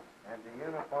regulations. And the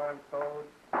Uniform Code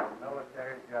of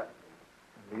Military Justice.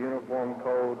 The Uniform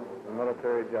Code of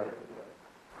Military Justice.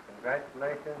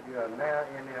 Congratulations, you are now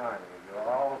in the Army. You're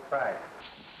all private.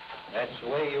 That's the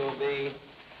way you will be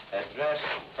addressed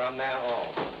from now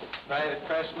on. Private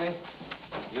Presley,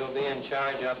 you'll be in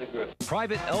charge of the group.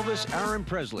 Private Elvis Aaron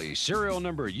Presley, serial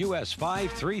number US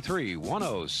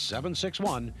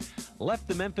 533-10761, left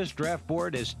the Memphis Draft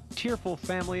Board as tearful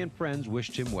family and friends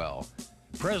wished him well.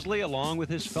 Presley, along with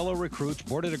his fellow recruits,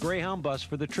 boarded a Greyhound bus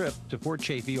for the trip to Fort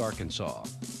Chaffee, Arkansas.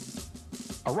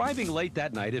 Arriving late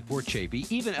that night at Fort Chaffee,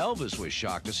 even Elvis was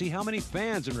shocked to see how many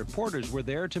fans and reporters were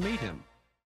there to meet him.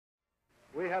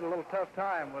 We had a little tough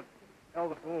time with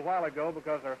Elvis a little while ago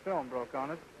because our film broke on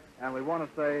it. And we want to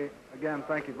say, again,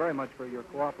 thank you very much for your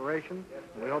cooperation.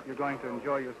 We hope you're going to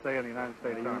enjoy your stay in the United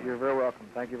States Army. You're very welcome.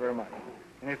 Thank you very much.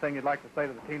 Anything you'd like to say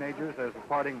to the teenagers as a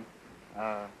parting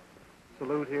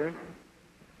salute here?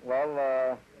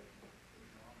 Well,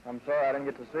 I'm sorry I didn't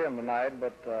get to see them tonight,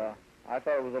 but I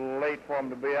thought it was a little late for them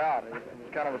to be out. It was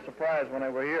kind of a surprise when they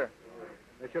were here.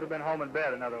 They should have been home in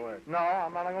bed, in other words. No,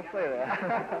 I'm not going to say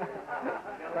that.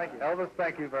 Thank you. Elvis,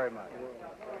 thank you very much.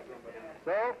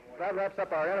 So, that wraps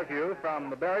up our interview from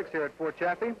the barracks here at Fort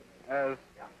Chaffee as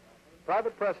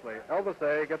Private Presley, Elvis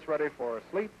A., gets ready for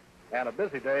sleep and a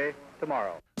busy day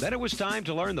tomorrow. Then it was time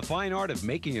to learn the fine art of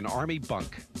making an Army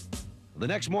bunk. The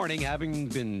next morning, having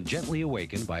been gently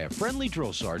awakened by a friendly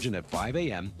drill sergeant at 5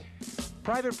 a.m.,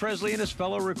 Private Presley and his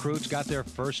fellow recruits got their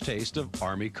first taste of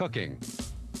Army cooking.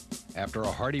 After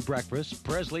a hearty breakfast,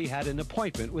 Presley had an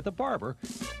appointment with a barber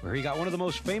where he got one of the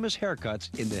most famous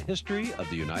haircuts in the history of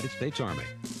the United States Army.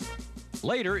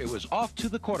 Later, it was off to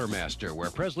the quartermaster, where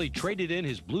Presley traded in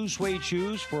his blue suede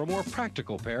shoes for a more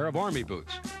practical pair of Army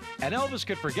boots. And Elvis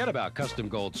could forget about custom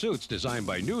gold suits designed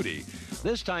by Nudie.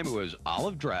 This time it was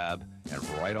olive drab and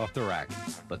right off the rack.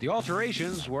 But the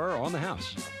alterations were on the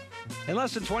house. In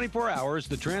less than 24 hours,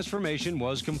 the transformation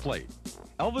was complete.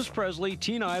 Elvis Presley,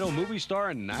 teen idol, movie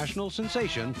star, and national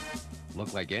sensation,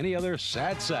 looked like any other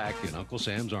sad sack in Uncle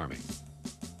Sam's Army.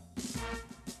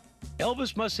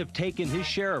 Elvis must have taken his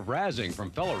share of razzing from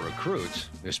fellow recruits,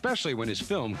 especially when his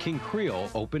film King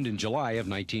Creole opened in July of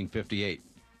 1958.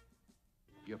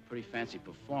 You're a pretty fancy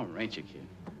performer, ain't you, kid?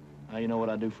 Now you know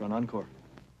what I do for an encore.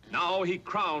 Now he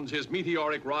crowns his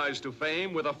meteoric rise to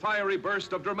fame with a fiery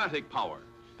burst of dramatic power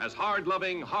as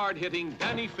hard-loving, hard-hitting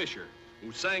Danny Fisher,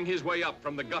 who sang his way up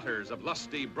from the gutters of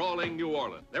lusty, brawling New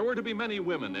Orleans. There were to be many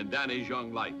women in Danny's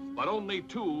young life, but only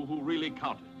two who really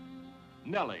counted.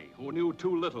 Nellie, who knew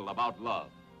too little about love.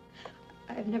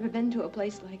 I've never been to a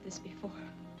place like this before.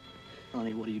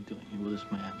 Honey, what are you doing here with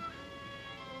this man?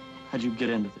 How'd you get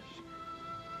into this?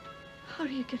 How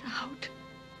do you get out?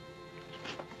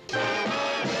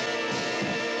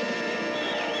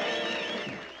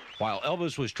 While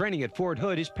Elvis was training at Fort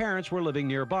Hood, his parents were living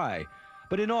nearby.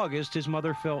 But in August, his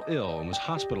mother fell ill and was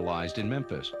hospitalized in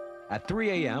Memphis. At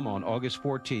 3 a.m. on August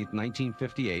 14,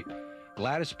 1958,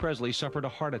 Gladys Presley suffered a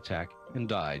heart attack and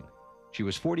died. She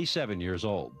was 47 years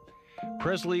old.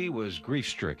 Presley was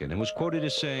grief-stricken and was quoted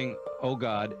as saying, "Oh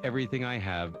God, everything I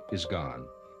have is gone."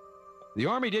 The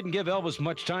Army didn't give Elvis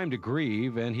much time to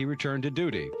grieve, and he returned to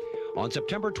duty. On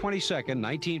September 22,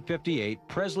 1958,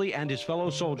 Presley and his fellow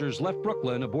soldiers left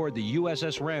Brooklyn aboard the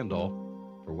USS Randall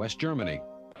for West Germany.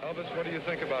 Elvis, what do you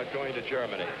think about going to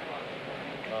Germany?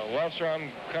 Well, sir, I'm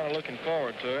kind of looking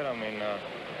forward to it. I mean,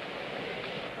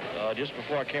 just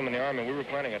before I came in the Army, we were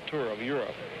planning a tour of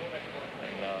Europe.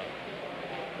 And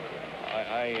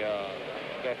I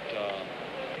got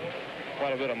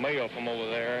quite a bit of mail from over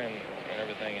there and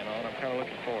everything, you know, and I'm kind of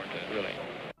looking forward to it, really.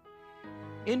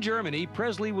 In Germany,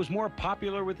 Presley was more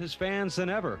popular with his fans than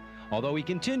ever, although he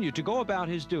continued to go about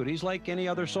his duties like any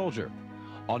other soldier.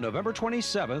 On November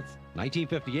 27,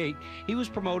 1958, he was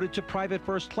promoted to private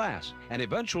first class and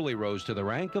eventually rose to the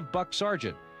rank of buck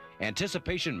sergeant.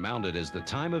 Anticipation mounted as the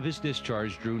time of his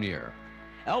discharge drew near.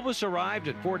 Elvis arrived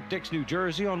at Fort Dix, New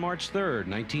Jersey on March 3,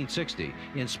 1960,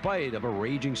 in spite of a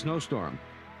raging snowstorm.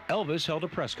 Elvis held a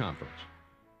press conference.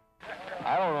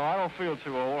 I don't know. I don't feel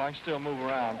too old. I can still move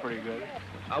around pretty good.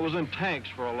 I was in tanks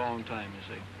for a long time,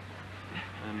 you see.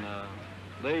 And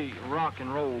they rock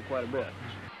and roll quite a bit.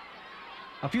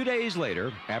 A few days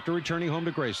later, after returning home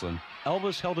to Graceland,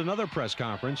 Elvis held another press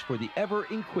conference for the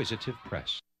ever-inquisitive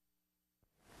press.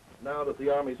 Now that the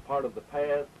Army's part of the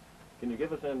past, can you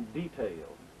give us in detail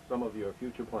some of your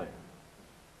future plans?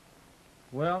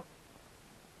 Well,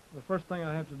 the first thing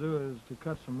I have to do is to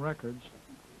cut some records.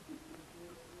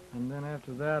 And then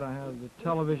after that, I have the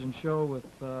television show with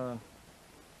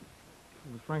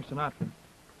Frank Sinatra.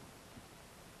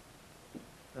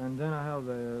 And then I have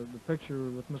the picture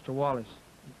with Mr. Wallace.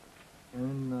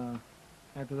 And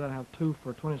after that, I have 2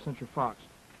 for 20th Century Fox.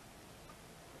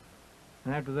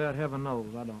 And after that, heaven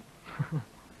knows, I don't.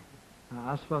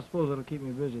 I suppose it'll keep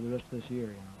me busy the rest of this year,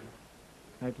 you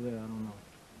know. After that, I don't know.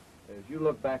 As you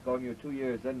look back on your 2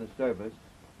 years in the service,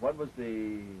 what was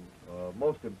the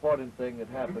most important thing that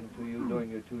happened to you during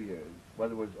your 2 years,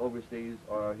 whether it was overseas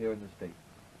or here in the States?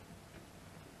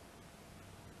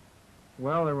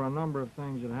 Well, there were a number of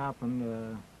things that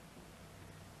happened.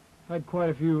 Had quite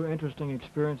a few interesting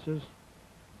experiences.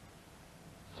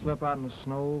 Slept out in the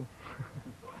snow.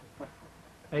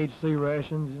 HC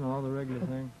rations, you know, all the regular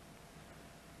thing.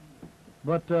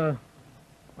 But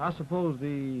I suppose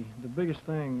the biggest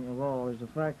thing of all is the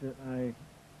fact that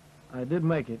I did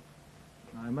make it.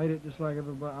 I made it just like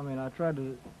everybody. I mean, I tried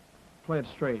to play it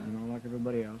straight, you know, like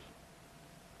everybody else.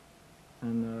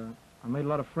 And I made a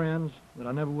lot of friends that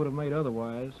I never would have made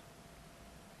otherwise.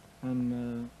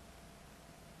 And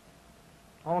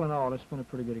all in all, it's been a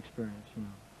pretty good experience, you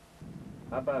know.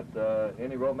 How about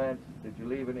any romance? Did you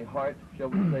leave any heart, shall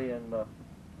we say, in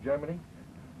Germany?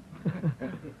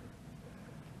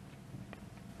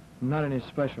 Not any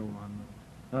special one.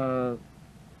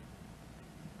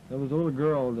 There was a little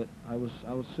girl that I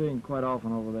was seeing quite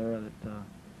often over there. That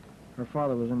her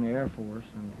father was in the Air Force,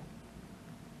 and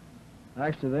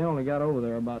actually they only got over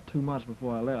there about 2 months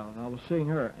before I left. I was seeing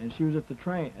her, and she was at the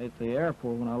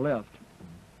airport when I left,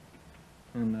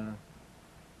 and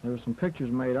there were some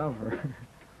pictures made of her,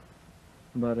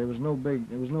 but it was no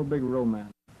big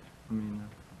romance. I mean,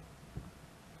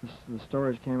 the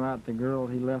stories came out, the girl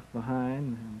he left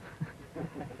behind,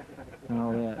 and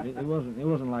all that. It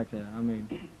wasn't like that. I mean,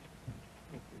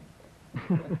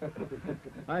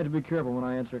 I had to be careful when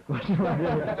I answer a question like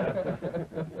that.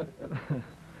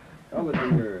 Elvis,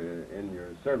 in your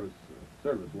service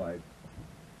life,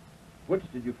 which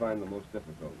did you find the most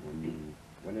difficult? When you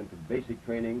went into basic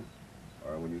training,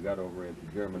 or when you got over into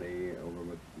Germany, over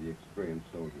with the experienced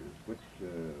soldiers? Which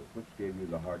gave you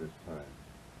the hardest time?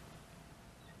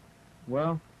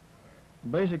 Well,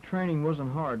 basic training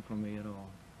wasn't hard for me at all.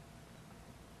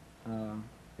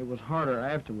 It was harder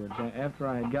afterwards, after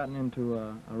I had gotten into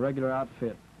a regular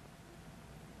outfit.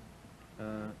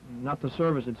 Not the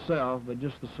service itself, but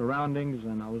just the surroundings,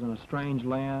 and I was in a strange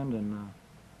land, and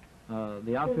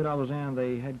the outfit I was in,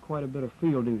 they had quite a bit of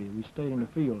field duty. We stayed in the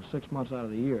field 6 months out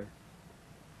of the year.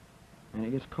 And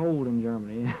it gets cold in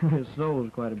Germany. It snows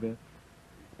quite a bit.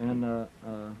 And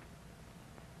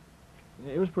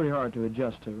it was pretty hard to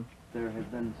adjust to. There has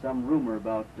been some rumor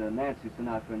about Nancy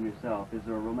Sinatra and yourself. Is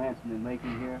there a romance in the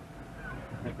making here?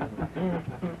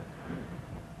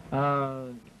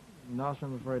 No,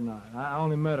 I'm afraid not. I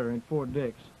only met her in Fort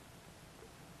Dix.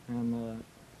 And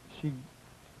she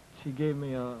gave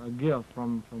me a gift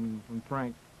from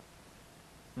Frank.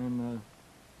 And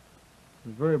it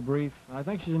was very brief. I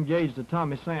think she's engaged to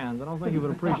Tommy Sands. I don't think he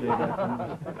would appreciate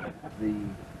that. The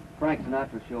Frank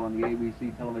Sinatra show on the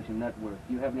ABC television network,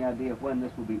 do you have any idea of when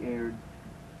this will be aired?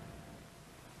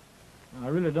 I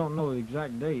really don't know the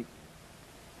exact date.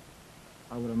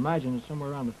 I would imagine it's somewhere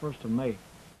around the 1st of May.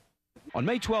 On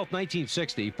May 12,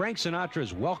 1960, Frank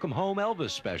Sinatra's Welcome Home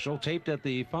Elvis special, taped at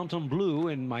the Fontainebleau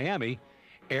in Miami,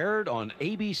 aired on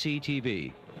ABC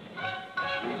TV.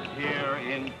 He's here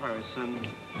in person.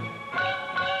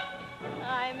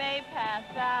 I may pass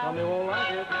out. Tommy won't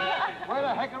like it. Where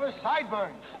the heck are his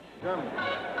sideburns? Germany.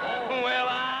 Well,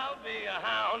 I'll be a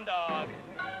hound dog.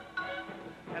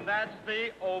 And that's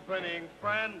the opening,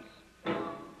 friends. It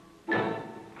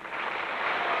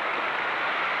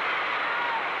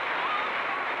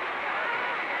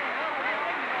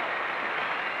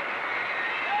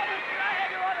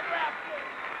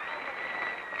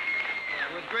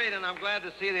was great, and I'm glad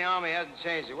to see the Army hasn't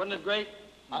changed it. Wasn't it great?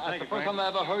 That's the first time I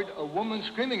ever heard a woman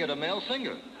screaming at a male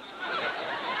singer.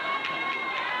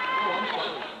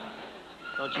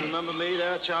 Don't you remember me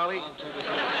there, Charlie?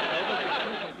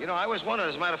 You know, I always wondered,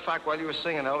 as a matter of fact, while you were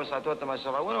singing, Elvis, I thought to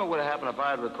myself, I wonder what would have happened if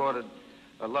I had recorded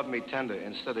Love Me Tender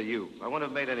instead of you. I wonder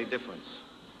if it made any difference.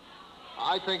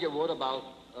 I think it would about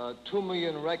 2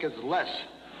 million records less.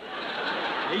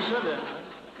 He said that.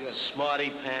 You smarty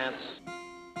pants.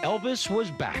 Elvis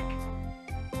was back.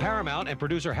 Paramount and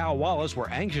producer Hal Wallace were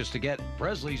anxious to get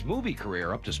Presley's movie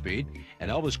career up to speed,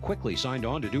 and Elvis quickly signed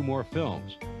on to do more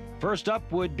films. First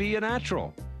up would be a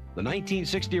natural, the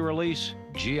 1960 release,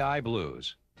 G.I.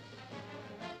 Blues.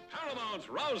 Paramount's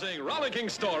rousing, rollicking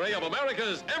story of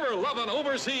America's ever-loving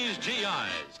overseas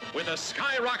GIs, with a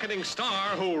skyrocketing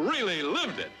star who really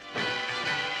lived it.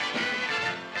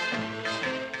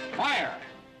 Fire!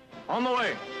 On the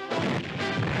way.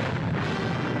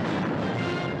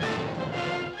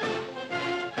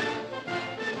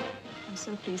 I'm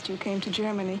so pleased you came to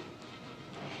Germany.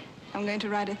 I'm going to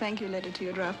write a thank you letter to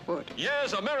your draft board.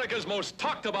 Yes, America's most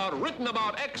talked about, written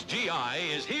about ex-GI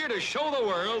is here to show the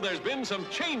world there's been some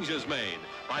changes made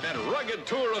by that rugged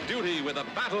tour of duty with the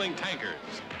battling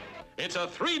tankers. It's a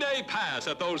 3-day pass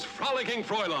at those frolicking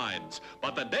Fräuleins,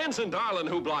 but the dancing darling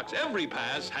who blocks every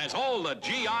pass has all the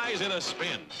GIs in a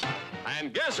spin.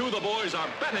 And guess who the boys are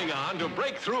betting on to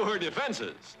break through her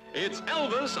defenses? It's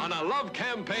Elvis on a love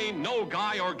campaign no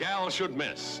guy or gal should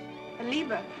miss.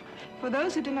 Liebe. For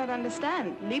those who do not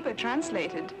understand, Liebe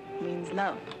translated means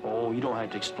love. Oh, you don't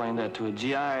have to explain that to a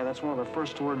GI. That's one of the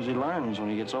first words he learns when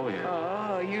he gets over here.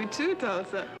 Oh, you too,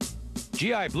 Tulsa.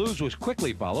 G.I. Blues was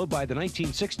quickly followed by the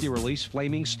 1960 release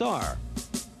Flaming Star.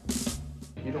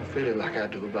 You don't feel it like I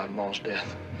do about Ma's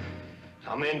death.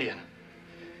 I'm Indian.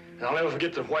 And I'll never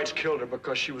forget that whites killed her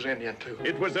because she was Indian, too.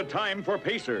 It was a time for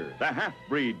Pacer, the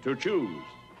half-breed, to choose.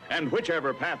 And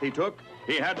whichever path he took,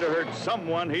 he had to hurt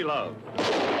someone he loved.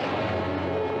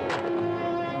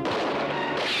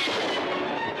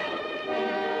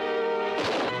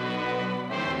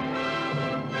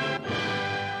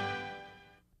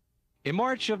 In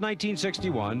March of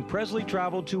 1961, Presley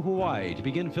traveled to Hawaii to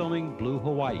begin filming Blue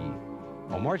Hawaii.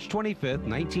 On March 25th,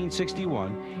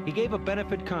 1961, he gave a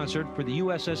benefit concert for the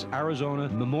USS Arizona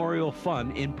Memorial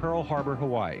Fund in Pearl Harbor,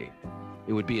 Hawaii.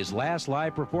 It would be his last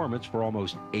live performance for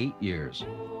almost 8 years.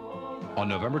 On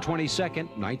November 22nd,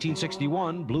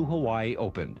 1961, Blue Hawaii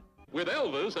opened. With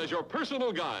Elvis as your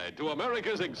personal guide to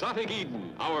America's exotic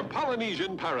Eden, our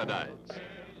Polynesian paradise.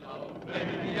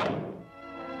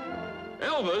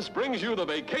 Elvis brings you the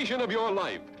vacation of your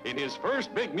life in his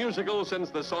first big musical since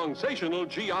the sensational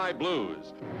G.I.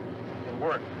 Blues. It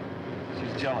worked.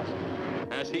 She's jealous.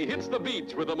 As he hits the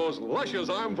beach with the most luscious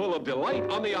armful of delight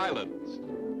on the islands.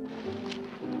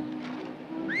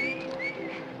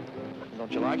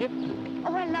 Don't you like it?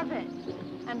 Oh, I love it.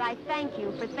 And I thank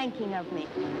you for thinking of me.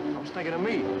 I was thinking of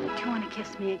me. Do you want to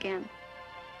kiss me again?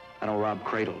 I don't rob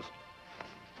cradles.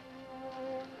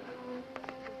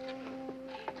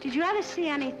 Did you ever see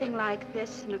anything like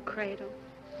this in a cradle?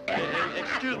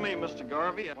 Excuse me, Mr.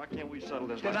 Garvey. Why can't we settle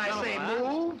this? Did I say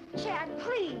move? Chad,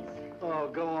 please. Oh,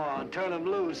 go on. Turn him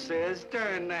loose, sis.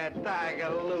 Turn that tiger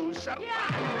loose.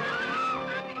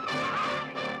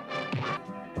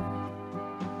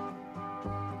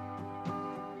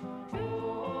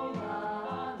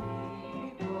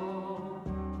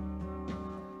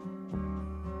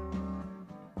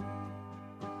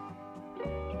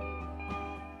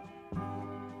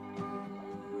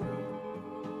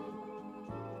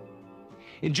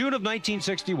 In June of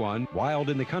 1961,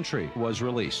 Wild in the Country was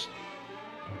released.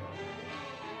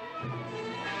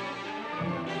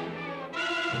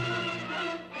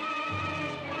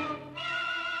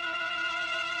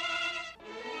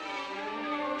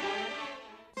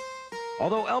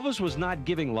 Although Elvis was not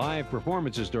giving live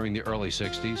performances during the early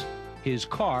 60s, his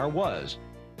car was.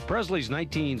 Presley's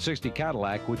 1960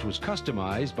 Cadillac, which was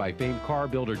customized by famed car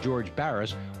builder George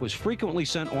Barris, was frequently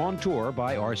sent on tour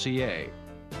by RCA.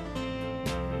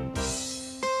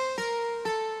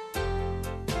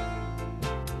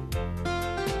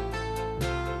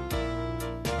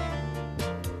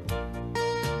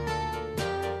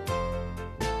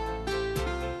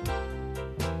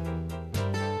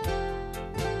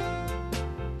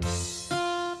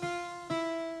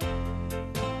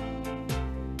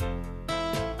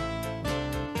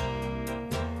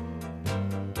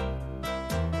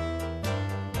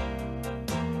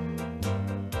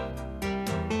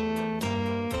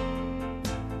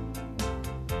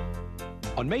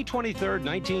 On May 23,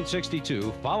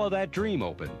 1962, Follow That Dream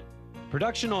opened.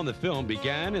 Production on the film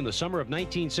began in the summer of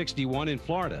 1961 in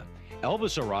Florida.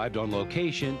 Elvis arrived on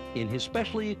location in his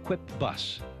specially equipped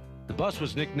bus. The bus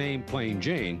was nicknamed Plain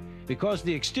Jane because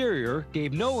the exterior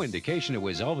gave no indication it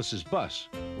was Elvis's bus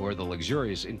or the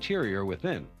luxurious interior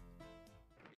within.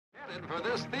 Headed for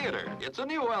this theater, it's a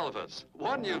new Elvis,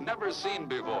 one you've never seen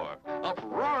before.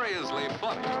 Uproariously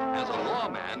funny as a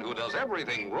lawman who does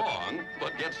everything wrong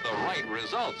but gets the right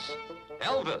results.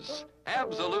 Elvis,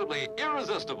 absolutely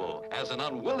irresistible as an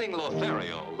unwilling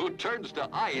Lothario who turns to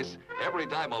ice every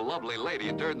time a lovely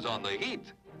lady turns on the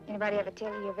heat. Anybody ever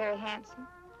tell you you're very handsome?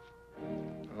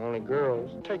 Only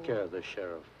girls. Take care of the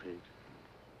sheriff, Pete.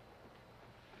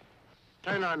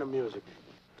 Turn on the music.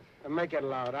 And make it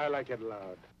loud. I like it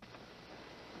loud.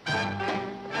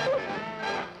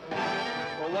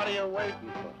 Well, what are you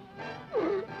waiting for?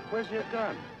 Where's your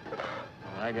gun?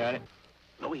 I got it.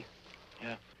 Louis.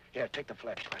 Yeah. Here, take the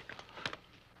flashlight.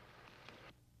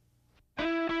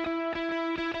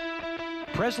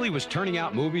 Presley was turning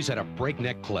out movies at a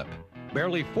breakneck clip.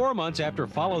 Barely 4 months after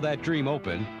Follow That Dream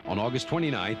opened, on August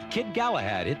 29th, Kid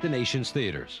Galahad hit the nation's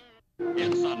theaters.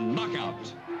 It's a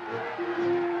knockout.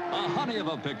 A honey of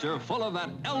a picture full of that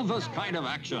Elvis kind of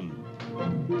action.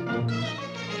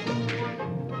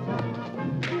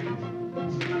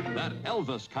 That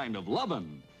Elvis kind of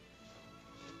lovin'.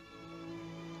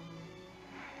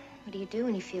 What do you do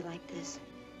when you feel like this?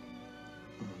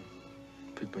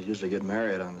 People usually get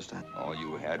married, I understand. All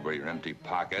you had were your empty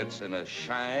pockets and a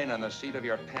shine on the seat of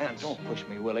your pants. Don't push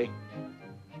me, Willie.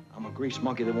 I'm a grease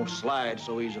monkey that won't slide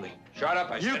so easily. Shut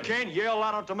up, I said. You can't yell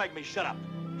loud enough to make me shut up.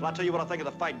 So I'll tell you what I think of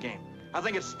the fight game. I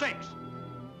think it stinks.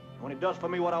 And when it does for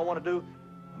me what I want to do,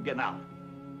 I'm getting out.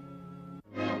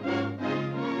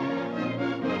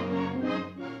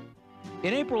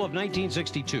 In April of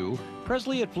 1962,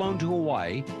 Presley had flown to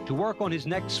Hawaii to work on his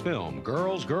next film,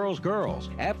 Girls, Girls, Girls.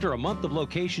 After a month of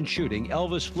location shooting,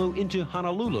 Elvis flew into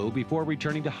Honolulu before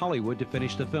returning to Hollywood to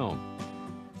finish the film.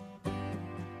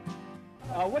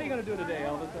 What are you going to do today,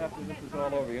 Elvis, after this is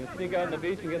all over? You going to sneak out on the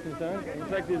beach and get some sun?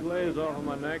 Take these layers off of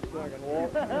my neck so I can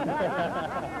walk.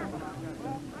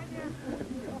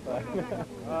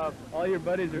 All your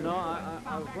buddies are... No,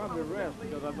 I'll probably rest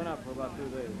because I've been up for about 2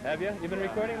 days. Have you? You been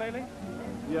recording lately?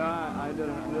 Yeah, I did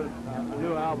a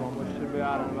new album, which should be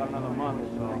out in about another month or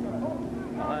so.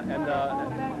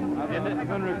 I've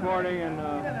been recording and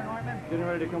getting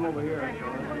ready to come over here.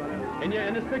 In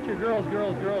this picture, Girls,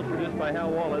 Girls, Girls, produced by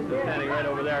Hal Wallace, is standing right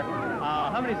over there.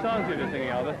 How many songs have you been singing,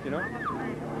 Elvis? Do you know?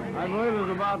 I believe it was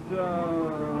about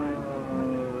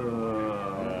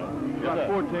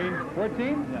 14.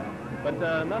 14? Yeah. But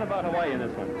none about Hawaii in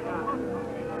this one.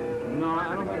 No,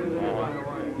 I don't think there's any about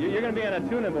Hawaii. You're going to be on a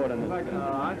tuna boat on this. In fact,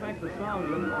 I think the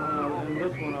songs in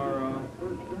this one are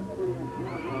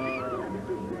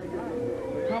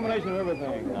a combination of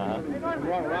everything.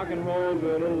 Rock and roll, a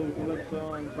little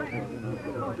calypso, and so forth.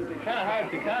 Kind of hard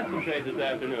to concentrate this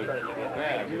afternoon.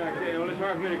 Yeah, you're not kidding. Well, it's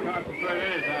hard for me to concentrate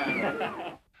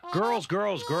anytime. Girls,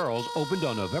 Girls, Girls opened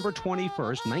on November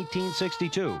 21st,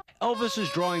 1962. Elvis's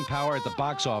drawing power at the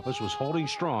box office was holding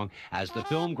strong as the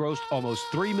film grossed almost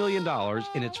 $3 million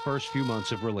in its first few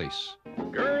months of release.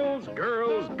 Girls,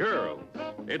 girls, girls.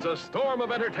 It's a storm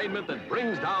of entertainment that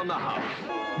brings down the house.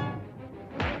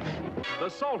 The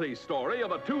salty story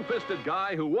of a two-fisted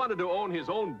guy who wanted to own his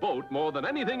own boat more than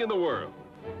anything in the world,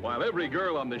 while every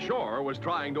girl on the shore was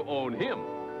trying to own him.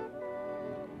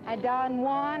 Don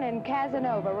Juan and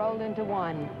Casanova rolled into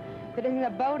one. If it isn't a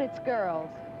boat, it's girls.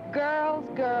 Girls,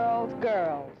 girls,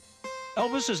 girls.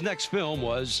 Elvis's next film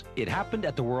was It Happened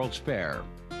at the World's Fair.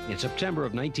 In September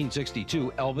of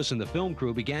 1962, Elvis and the film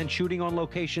crew began shooting on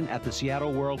location at the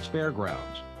Seattle World's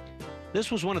Fairgrounds.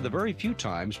 This was one of the very few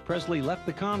times Presley left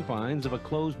the confines of a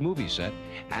closed movie set,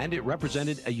 and it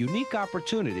represented a unique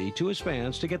opportunity to his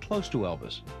fans to get close to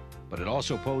Elvis. But it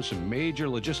also posed some major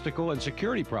logistical and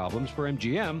security problems for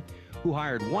MGM, who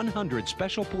hired 100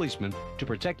 special policemen to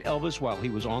protect Elvis while he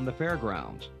was on the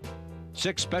fairgrounds.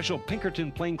 6 special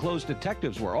Pinkerton plainclothes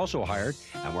detectives were also hired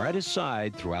and were at his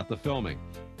side throughout the filming.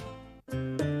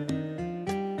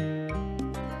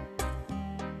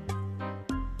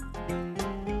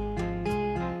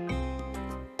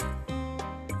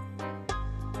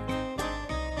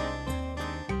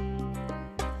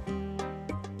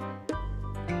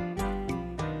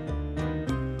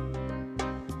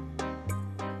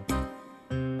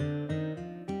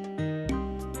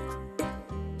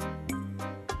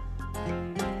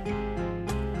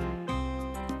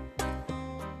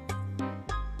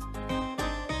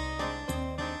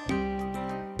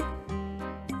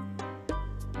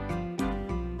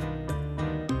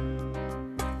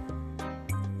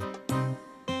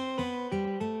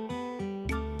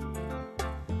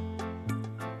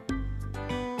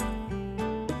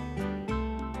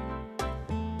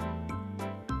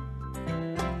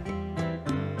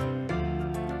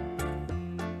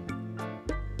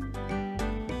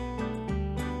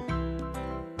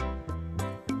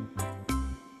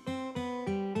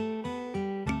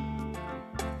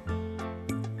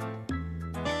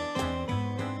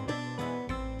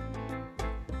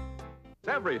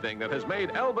 everything that has made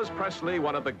Elvis Presley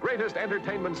one of the greatest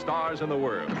entertainment stars in the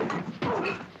world.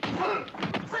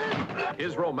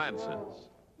 His romances.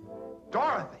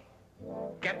 Dorothy,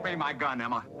 get me my gun,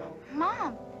 Emma.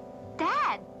 Mom,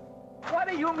 Dad. What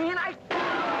do you mean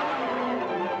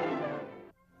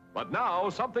But now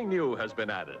something new has been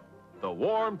added. The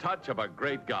warm touch of a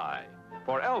great guy.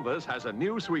 For Elvis has a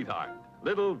new sweetheart,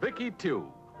 little Vicky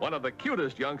too, one of the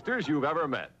cutest youngsters you've ever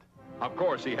met. Of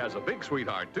course, he has a big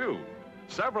sweetheart, too.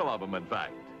 Several of them, in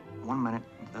fact. 1 minute,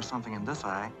 there's something in this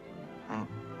eye, and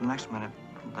the next minute,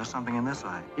 there's something in this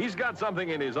eye. He's got something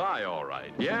in his eye, all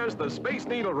right. Yes, the Space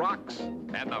Needle rocks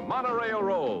and the monorail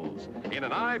rolls in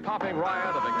an eye-popping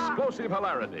riot of explosive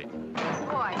hilarity.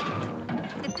 Boy,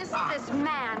 did this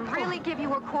man really give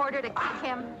you a quarter to kick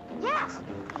him? Yes,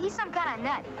 he's some kind of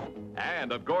nut.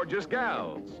 And of gorgeous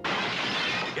gals,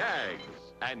 gags,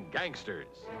 and gangsters.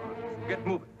 Get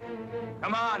moving.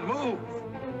 Come on, move.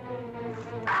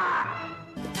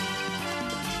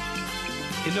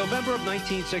 In November of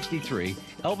 1963,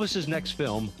 Elvis's next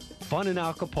film, Fun in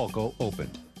Acapulco,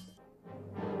 opened.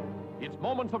 It's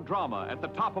moments of drama at the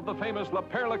top of the famous La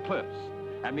Perla Cliffs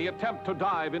and the attempt to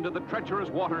dive into the treacherous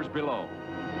waters below.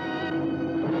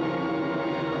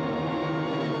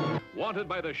 Wanted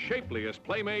by the shapeliest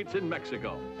playmates in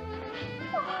Mexico.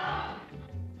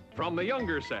 From the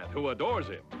younger set who adores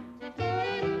him,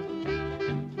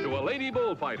 to a lady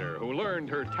bullfighter who learned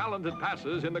her talented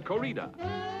passes in the corrida,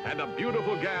 and a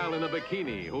beautiful gal in a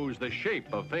bikini who's the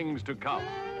shape of things to come.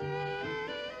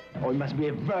 Oh, it must be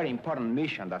a very important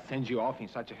mission that sends you off in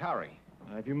such a hurry.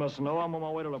 If you must know, I'm on my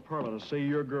way to La Perla to see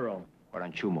your girl. Why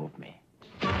don't you move me?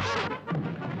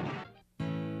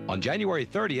 On January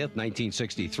 30th,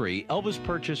 1963, Elvis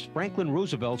purchased Franklin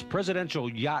Roosevelt's presidential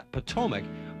yacht Potomac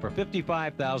for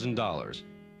 $55,000.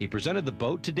 He presented the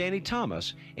boat to Danny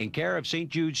Thomas in care of St.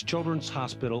 Jude's Children's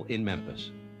Hospital in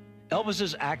Memphis.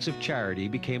 Elvis's acts of charity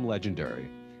became legendary.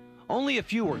 Only a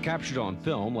few were captured on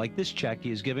film, like this check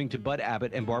he is giving to Bud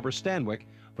Abbott and Barbara Stanwyck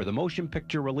for the Motion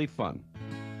Picture Relief Fund.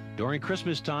 During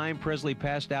Christmas time, Presley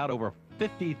passed out over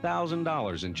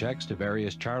 $50,000 in checks to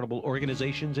various charitable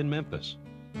organizations in Memphis.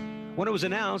 When it was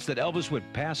announced that Elvis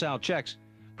would pass out checks,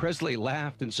 Presley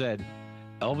laughed and said,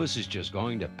 "Elvis is just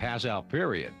going to pass out,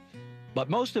 period." But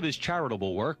most of his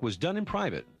charitable work was done in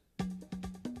private.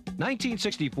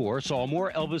 1964 saw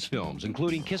more Elvis films,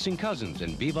 including Kissing Cousins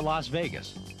and Viva Las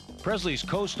Vegas. Presley's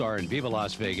co-star in Viva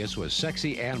Las Vegas was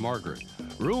sexy Ann Margaret.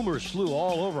 Rumors flew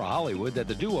all over Hollywood that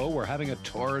the duo were having a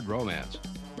torrid romance.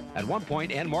 At one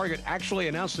point, Ann Margaret actually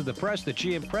announced to the press that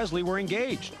she and Presley were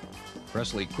engaged.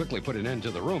 Presley quickly put an end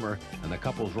to the rumor, and the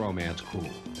couple's romance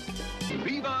cooled.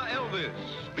 Viva Elvis!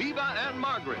 Viva Ann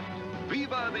Margaret!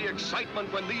 Viva the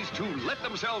excitement when these two let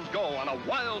themselves go on a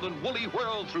wild and woolly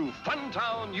whirl through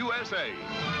Funtown, USA.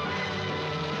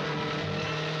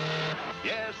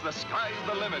 Yes, the sky's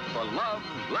the limit for love,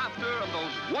 laughter, and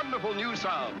those wonderful new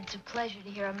sounds. It's a pleasure to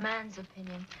hear a man's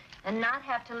opinion and not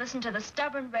have to listen to the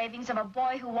stubborn ravings of a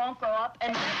boy who won't grow up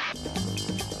and...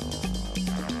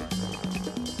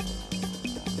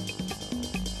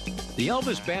 The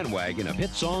Elvis bandwagon of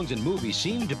hit songs and movies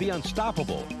seemed to be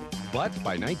unstoppable. But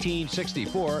by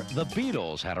 1964, the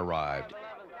Beatles had arrived.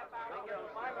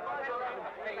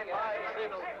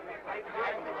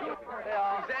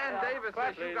 Suzanne Davis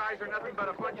says you guys are nothing but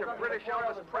a bunch of British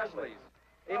Elvis Presleys.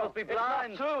 He must be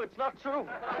blind. It's not true.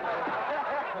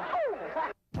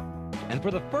 And for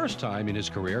the first time in his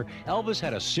career, Elvis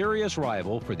had a serious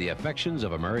rival for the affections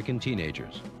of American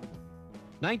teenagers.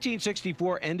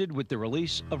 1964 ended with the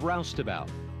release of Roustabout.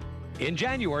 In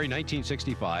January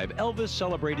 1965, Elvis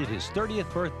celebrated his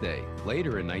 30th birthday.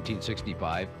 Later in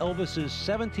 1965, Elvis's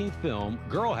 17th film,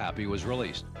 Girl Happy, was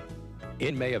released.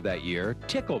 In May of that year,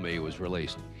 Tickle Me was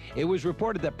released. It was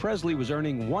reported that Presley was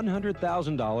earning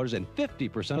 $100,000 and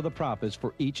 50% of the profits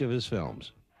for each of his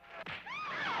films.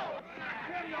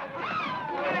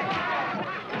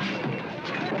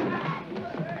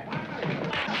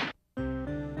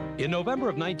 In November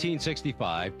of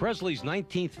 1965, Presley's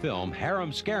 19th film,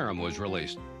 Harem Scarum, was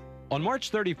released. On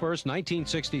March 31st,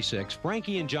 1966,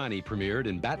 Frankie and Johnny premiered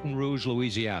in Baton Rouge,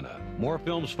 Louisiana. More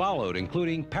films followed,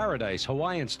 including Paradise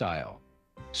Hawaiian Style,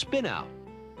 Spin Out,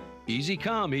 Easy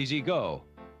Come, Easy Go,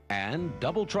 and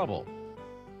Double Trouble.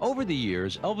 Over the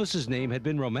years, Elvis's name had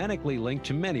been romantically linked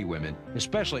to many women,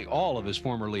 especially all of his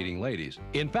former leading ladies.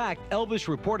 In fact, Elvis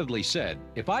reportedly said,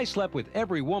 "If I slept with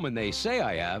every woman they say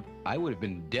I have, I would have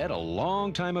been dead a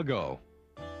long time ago."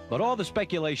 But all the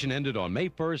speculation ended on May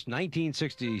 1st,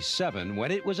 1967,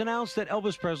 when it was announced that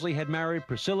Elvis Presley had married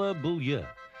Priscilla Beaulieu,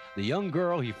 the young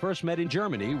girl he first met in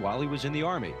Germany while he was in the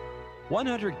Army.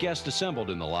 100 guests assembled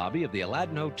in the lobby of the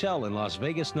Aladdin Hotel in Las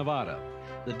Vegas, Nevada.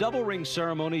 The double ring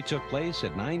ceremony took place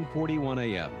at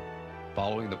 9:41 a.m.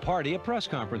 Following the party, a press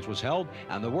conference was held,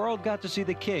 and the world got to see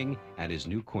the king and his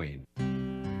new queen.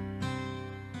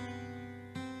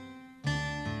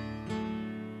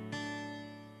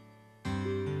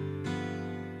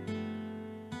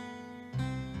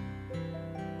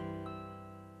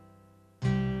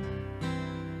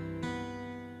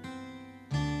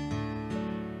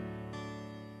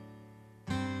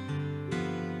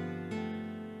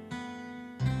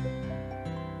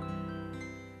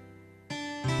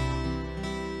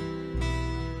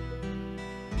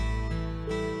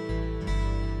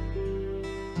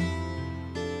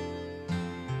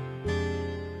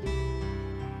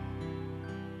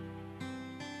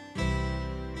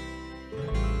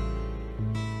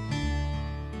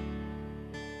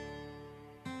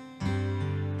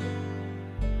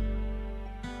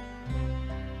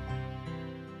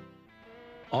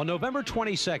 On November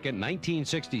 22,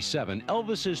 1967,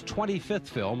 Elvis's 25th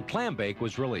film, Clambake,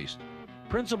 was released.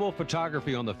 Principal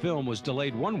photography on the film was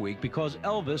delayed 1 week because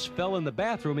Elvis fell in the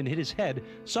bathroom and hit his head,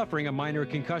 suffering a minor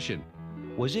concussion.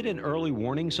 Was it an early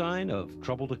warning sign of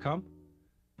trouble to come?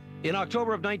 In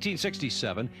October of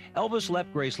 1967, Elvis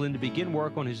left Graceland to begin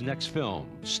work on his next film,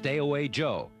 Stay Away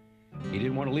Joe. He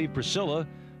didn't want to leave Priscilla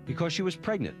because she was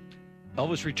pregnant.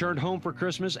 Elvis returned home for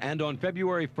Christmas, and on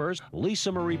February 1st,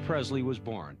 Lisa Marie Presley was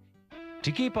born.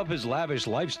 To keep up his lavish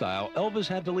lifestyle, Elvis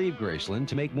had to leave Graceland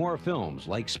to make more films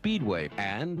like Speedway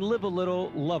and Live a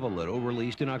Little, Love a Little,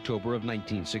 released in October of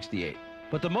 1968.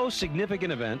 But the most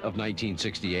significant event of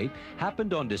 1968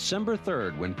 happened on December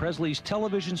 3rd when Presley's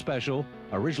television special,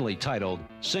 originally titled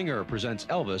Singer Presents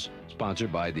Elvis,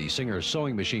 sponsored by the Singer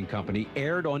Sewing Machine Company,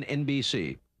 aired on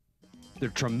NBC. The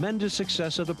tremendous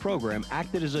success of the program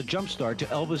acted as a jumpstart to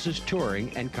Elvis's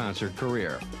touring and concert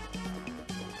career.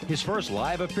 His first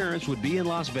live appearance would be in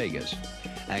Las Vegas,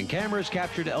 and cameras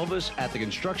captured Elvis at the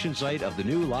construction site of the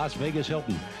new Las Vegas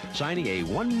Hilton, signing a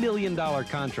 $1 million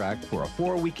contract for a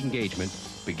 4-week engagement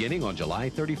beginning on July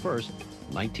 31st,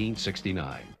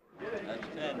 1969.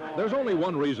 There's only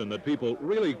one reason that people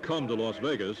really come to Las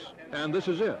Vegas, and this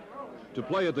is it: to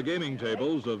play at the gaming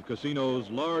tables of casinos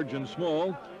large and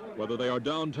small, whether they are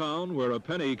downtown where a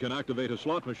penny can activate a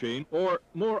slot machine, or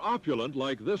more opulent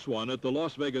like this one at the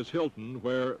Las Vegas Hilton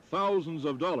where thousands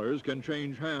of dollars can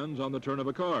change hands on the turn of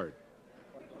a card.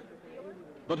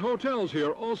 But hotels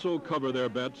here also cover their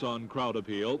bets on crowd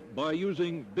appeal by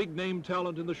using big-name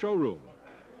talent in the showroom.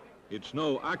 It's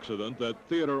no accident that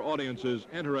theater audiences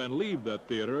enter and leave that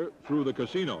theater through the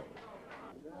casino.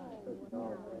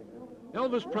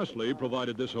 Elvis Presley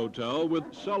provided this hotel with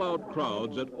sellout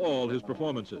crowds at all his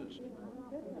performances.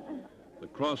 The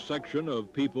cross-section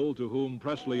of people to whom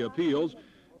Presley appeals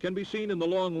can be seen in the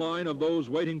long line of those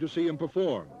waiting to see him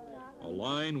perform, a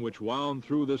line which wound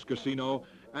through this casino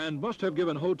and must have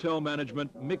given hotel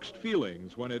management mixed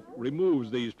feelings when it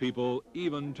removes these people,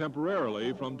 even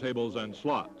temporarily, from tables and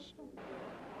slots.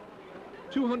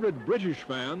 200 British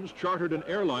fans chartered an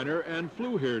airliner and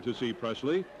flew here to see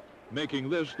Presley, making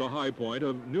this the high point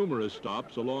of numerous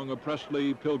stops along a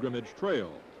Presley pilgrimage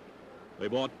trail. They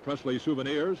bought Presley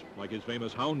souvenirs, like his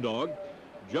famous hound dog,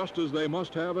 just as they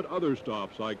must have at other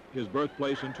stops, like his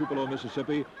birthplace in Tupelo,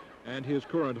 Mississippi, and his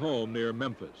current home near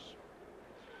Memphis.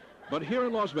 But here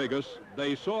in Las Vegas,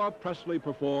 they saw Presley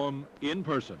perform in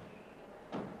person.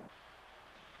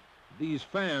 These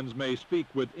fans may speak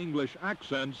with English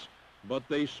accents, but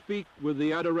they speak with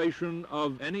the adoration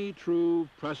of any true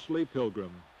Presley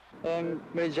pilgrim.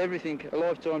 Means everything, a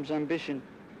lifetime's ambition.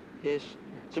 Yes,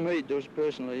 to me it does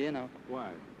personally, you know.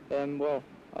 Why? Well,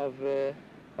 I've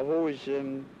always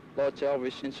liked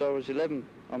Elvis since I was 11.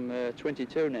 I'm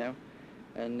 22 now,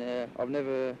 and I've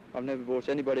never bought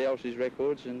anybody else's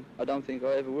records, and I don't think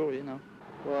I ever will, you know.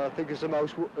 Well, I think it's the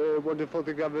most wonderful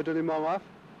thing I've ever done in my life,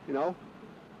 you know.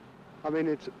 I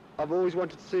mean, I've always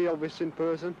wanted to see Elvis in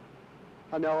person.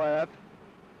 I know I have.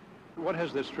 What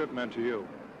has this trip meant to you?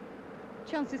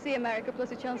 Chance to see America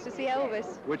plus a chance to see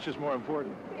Elvis. Which is more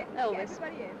important? Elvis.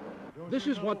 This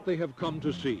is what they have come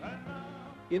to see.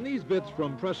 In these bits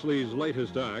from Presley's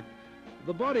latest act,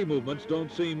 the body movements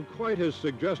don't seem quite as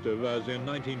suggestive as in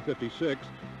 1956,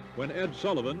 when Ed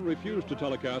Sullivan refused to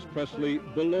telecast Presley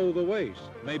below the waist.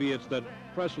 Maybe it's that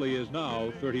Presley is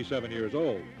now 37 years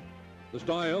old. The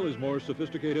style is more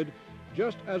sophisticated,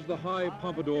 just as the high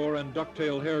pompadour and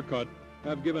ducktail haircut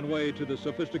have given way to the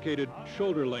sophisticated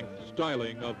shoulder-length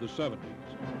styling of the 70s.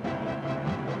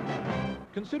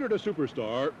 Considered a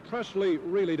superstar, Presley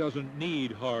really doesn't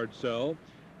need hard sell,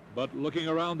 but looking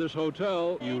around this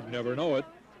hotel, you'd never know it.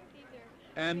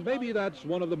 And maybe that's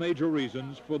one of the major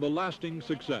reasons for the lasting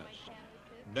success.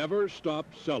 Never stop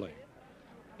selling.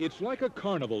 It's like a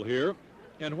carnival here,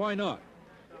 and why not?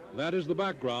 That is the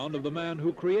background of the man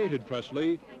who created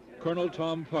Presley, Colonel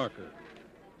Tom Parker.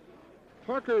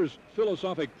 Parker's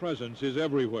philosophic presence is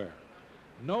everywhere.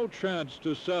 No chance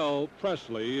to sell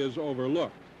Presley is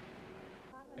overlooked.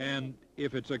 And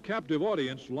if it's a captive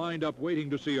audience lined up waiting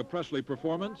to see a Presley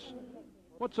performance,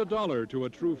 what's $1 to a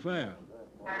true fan?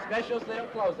 Special sale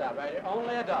closeout right here,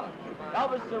 only $1.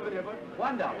 Elvis souvenir book,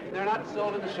 $1. They're not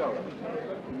sold in the showroom.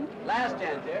 Last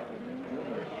chance here.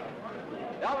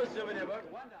 Elvis souvenir book,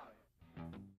 $1.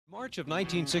 March of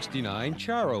 1969,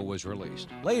 Charo was released.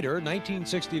 Later,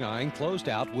 1969 closed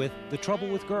out with The Trouble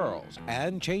with Girls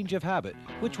and Change of Habit,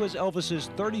 which was Elvis's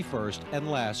 31st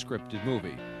and last scripted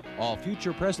movie. All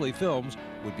future Presley films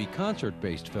would be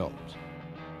concert-based films.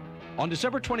 On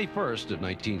December 21st of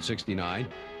 1969,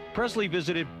 Presley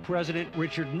visited President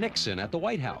Richard Nixon at the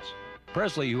White House.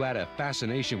 Presley, who had a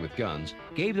fascination with guns,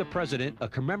 gave the president a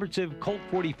commemorative Colt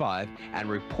 45, and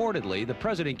reportedly the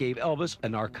president gave Elvis a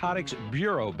Narcotics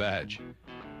Bureau badge.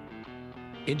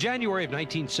 In January of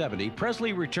 1970,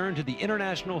 Presley returned to the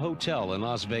International Hotel in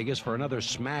Las Vegas for another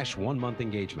smash one-month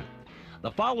engagement.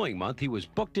 The following month, he was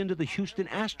booked into the Houston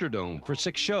Astrodome for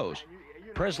 6 shows.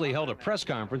 Presley held a press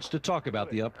conference to talk about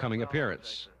the upcoming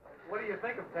appearance. What do you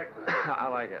think of Texas? I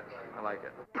like it. I like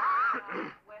it.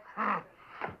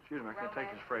 Excuse me, I can't take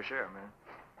this fresh air, man.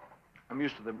 I'm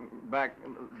used to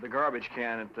the garbage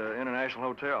can at the International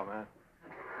Hotel, man.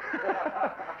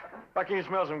 If I can't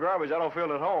smell some garbage, I don't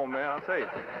feel at home, man, I'll tell you.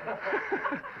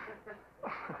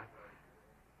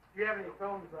 Do you have any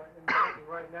films in the making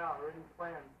right now or any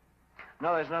plans?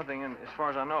 No, there's nothing in, as far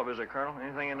as I know, is there, Colonel?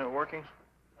 Anything in the workings?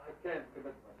 I can't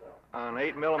commit myself. An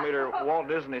 8mm Walt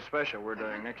Disney special we're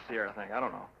doing next year, I think. I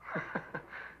don't know.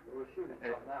 We're shooting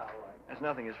some now, right? There's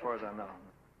nothing as far as I know.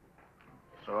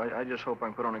 So I just hope I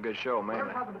can put on a good show, mainly.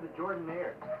 What happened to the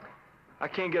Jordanaires? I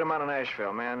can't get them out of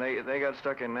Nashville, man. They got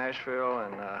stuck in Nashville,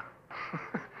 and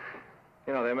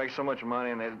you know, they make so much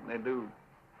money, and they do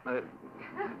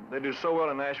so well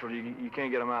in Nashville. You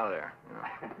can't get them out of there. You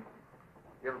know.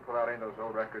 You ever pull out any of those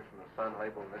old records from the Sun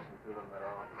label and listen to them at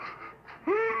all?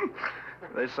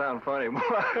 They sound funny, boy.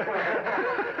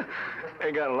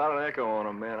 They got a lot of echo on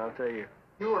them, man, I'll tell you.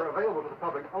 You were available to the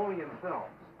public only in films.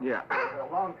 Yeah. For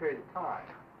a long period of time.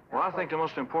 Well, I think the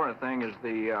most important thing is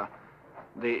the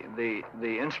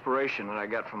inspiration that I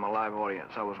got from a live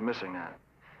audience. I was missing that.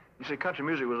 You see, country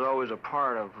music was always a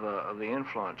part of the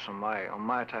influence on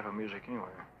my type of music anyway.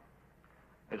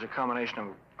 It's a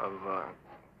combination of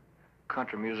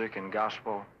country music and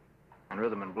gospel and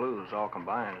rhythm and blues all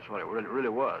combined is what it really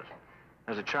was.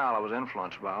 As a child, I was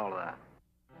influenced by all of that.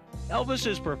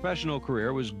 Elvis's professional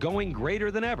career was going greater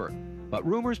than ever, but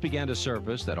rumors began to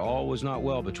surface that all was not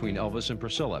well between Elvis and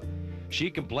Priscilla.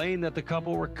 She complained that the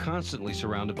couple were constantly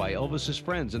surrounded by Elvis's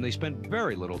friends and they spent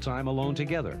very little time alone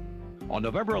together. On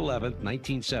November 11th,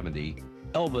 1970,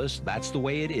 Elvis, That's the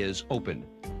Way It Is, opened.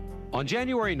 On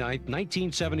January 9th,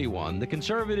 1971, the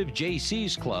conservative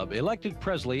J.C.'s Club elected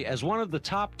Presley as one of the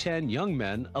top 10 young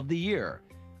men of the year.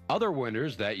 Other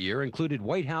winners that year included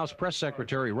White House Press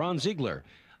Secretary Ron Ziegler,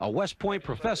 a West Point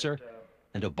professor,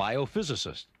 and a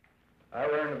biophysicist. I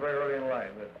learned very early in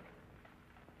life that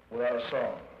without a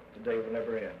song, the day would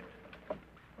never end.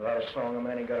 Without a song, a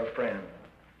man ain't got a friend.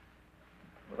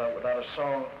 Without a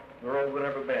song, the road would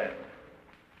never bend.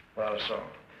 Without a song.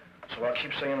 So I'll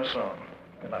keep singing a song.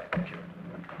 Good night. Thank you.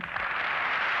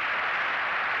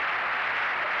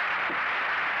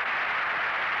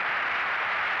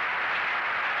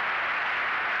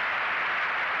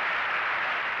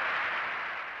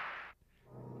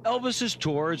 Elvis's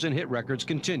tours and hit records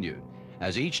continued.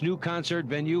 As each new concert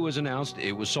venue was announced,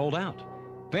 it was sold out.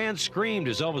 Fans screamed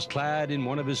as Elvis, clad in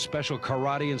one of his special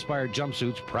karate-inspired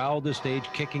jumpsuits, prowled the stage,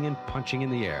 kicking and punching in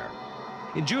the air.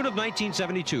 In June of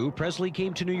 1972, Presley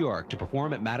came to New York to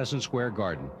perform at Madison Square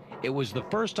Garden. It was the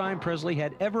first time Presley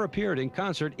had ever appeared in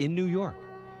concert in New York.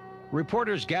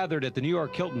 Reporters gathered at the New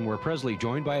York Hilton, where Presley,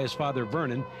 joined by his father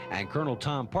Vernon and Colonel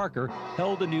Tom Parker,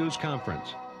 held a news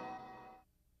conference.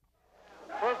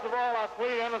 First of all, I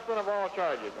plead innocent of all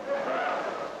charges.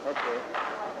 Okay.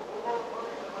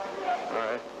 All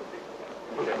right.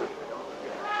 Okay.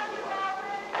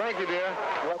 Thank you, dear.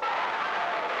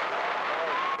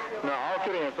 No, all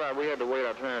kidding aside, we had to wait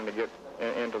our turn to get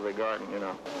into the garden, you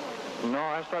know. No,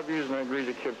 I stopped using that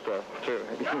greasy kid stuff, too.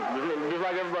 Just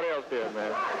like everybody else did,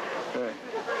 man. Yeah.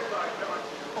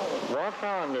 Well, I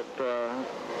found that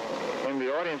in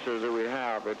the audiences that we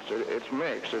have, it's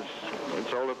mixed.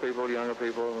 It's older people, younger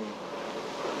people,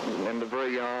 and the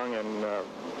very young, and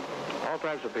all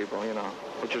types of people, you know,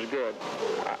 which is good.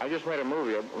 I just made a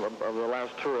movie of the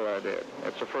last tour that I did.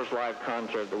 It's the first live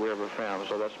concert that we ever filmed,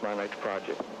 so that's my next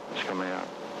project. It's coming out.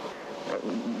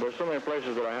 There's so many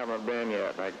places that I haven't been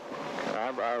yet. Like,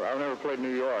 I've never played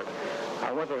New York.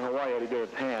 I went to Hawaii to get a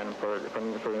tan for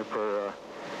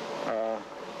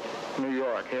New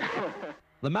York.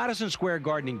 The Madison Square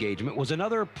Garden engagement was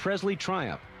another Presley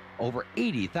triumph. Over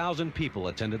 80,000 people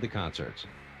attended the concerts.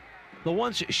 The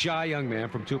once shy young man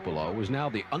from Tupelo was now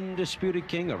the undisputed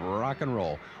king of rock and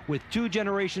roll, with 2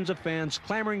 generations of fans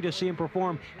clamoring to see him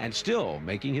perform and still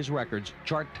making his records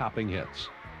chart-topping hits.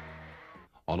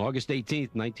 On August 18,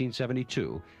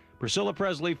 1972, Priscilla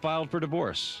Presley filed for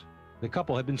divorce. The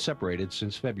couple had been separated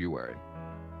since February.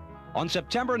 On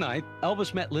September 9th,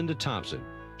 Elvis met Linda Thompson.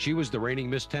 She was the reigning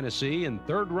Miss Tennessee and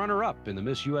 3rd runner-up in the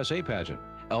Miss USA pageant.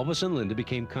 Elvis and Linda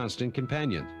became constant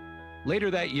companions.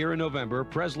 Later that year in November,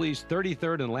 Presley's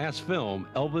 33rd and last film,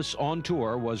 Elvis on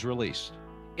Tour, was released.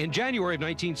 In January of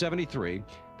 1973,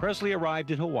 Presley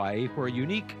arrived in Hawaii for a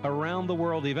unique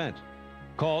around-the-world event.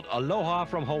 Called Aloha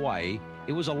from Hawaii,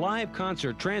 it was a live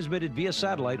concert transmitted via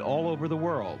satellite all over the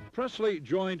world. Presley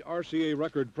joined RCA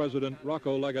Record President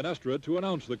Rocco Laganestra to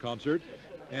announce the concert,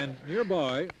 and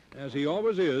nearby, as he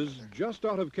always is, just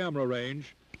out of camera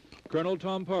range, Colonel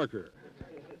Tom Parker.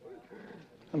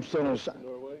 I'm still on,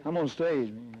 I'm on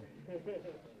stage.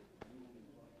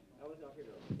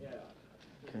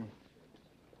 Okay.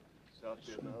 South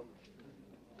Vietnam.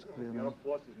 The Armed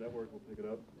Forces Network will pick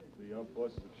it up. The Armed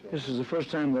Forces have shown. This is the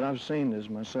first time that I've seen this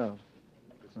myself.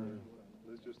 This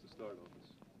is just the start of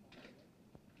this.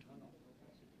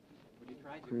 Would you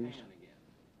try Japan again?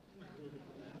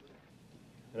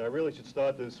 And I really should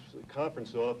start this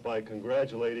conference off by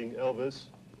congratulating Elvis,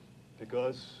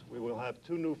 because we will have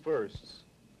 2 new firsts.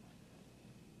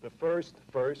 The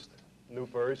new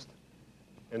first,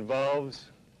 involves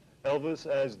Elvis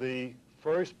as the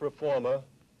first performer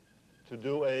to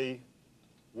do a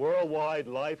worldwide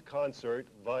live concert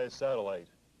via satellite.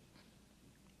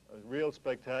 A real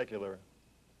spectacular.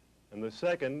 And the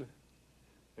second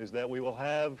is that we will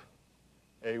have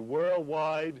a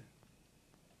worldwide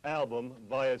album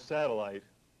via satellite.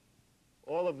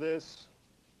 All of this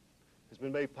has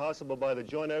been made possible by the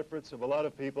joint efforts of a lot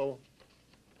of people,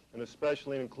 and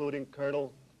especially including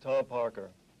Colonel Tom Parker.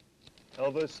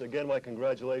 Elvis, again, my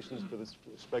congratulations for this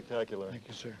spectacular. Thank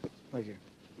you, sir. Thank you.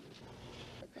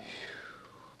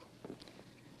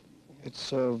 It's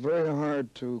very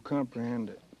hard to comprehend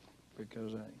it,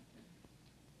 because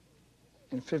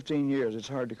in 15 years, it's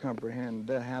hard to comprehend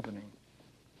that happening,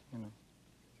 you know.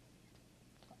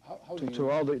 To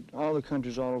all the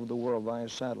countries all over the world via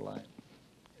satellite.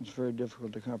 It's very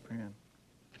difficult to comprehend.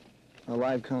 A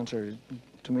live concert,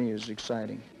 to me, is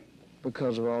exciting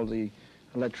because of all the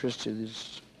electricity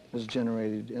that's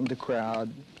generated in the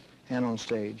crowd and on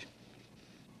stage.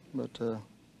 But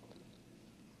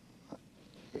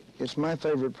it's my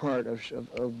favorite part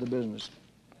of the business,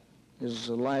 is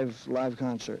a live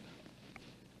concert.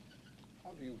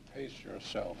 How do you pace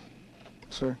yourself?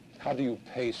 Sir? How do you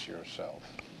pace yourself?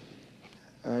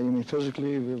 You mean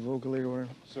physically, vocally, or?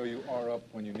 So you are up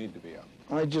when you need to be up.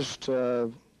 I just, I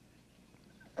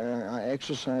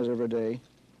exercise every day.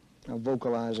 I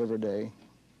vocalize every day.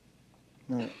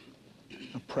 I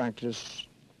practice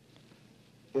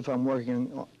if I'm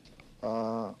working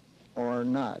or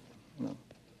not. You know.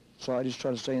 So I just try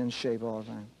to stay in shape all the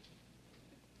time.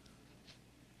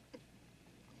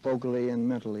 Vocally and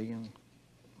mentally.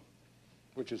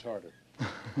 Which is harder?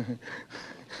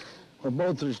 Well,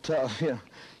 both are tough, yeah.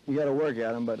 You got to work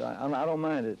at them, but I don't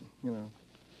mind it, you know.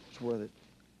 It's worth it.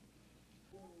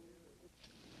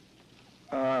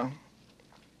 Well,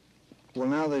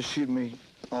 now they shoot me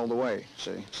all the way,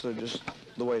 see, so just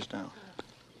the waist down.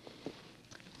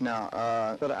 Now,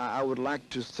 but I would like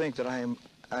to think that I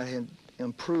had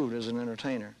improved as an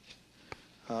entertainer,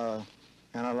 and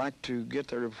I like to get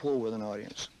the rapport with an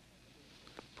audience,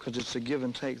 because it's a give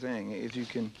and take thing. If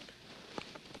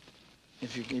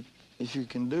you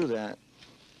can do that,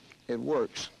 it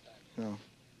works. You know,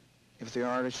 if the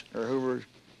artist or whoever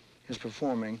is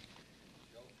performing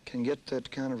can get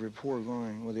that kind of rapport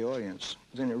going with the audience,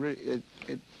 then it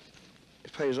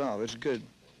pays off. It's good,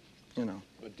 you know.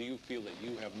 But do you feel that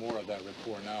you have more of that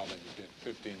rapport now than you did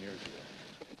 15 years ago?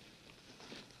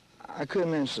 I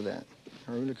couldn't answer that.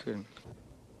 I really couldn't.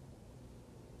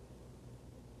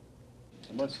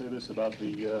 I must say this about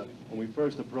when we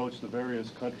first approached the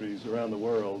various countries around the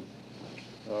world,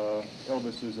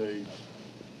 Elvis is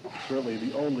certainly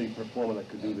the only performer that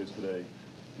could do this today.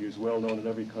 He is well known in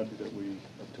every country that we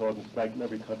have taught, in fact, in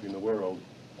every country in the world,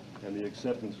 and the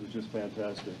acceptance was just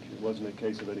fantastic. It wasn't a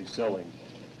case of any selling.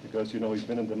 because, you know, he's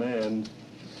been in demand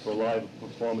for live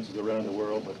performances around the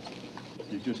world, but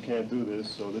you just can't do this,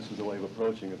 so this is the way of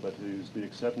approaching it. But the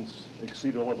acceptance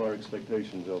exceeded all of our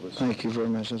expectations, Elvis. Thank you very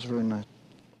much. That's very nice.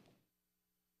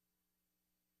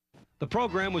 The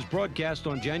program was broadcast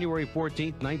on January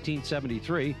 14,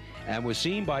 1973, and was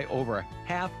seen by over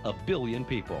 500 million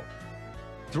people.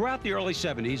 Throughout the early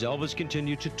 70s, Elvis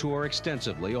continued to tour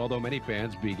extensively, although many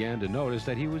fans began to notice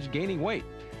that he was gaining weight.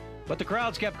 But the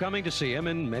crowds kept coming to see him,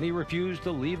 and many refused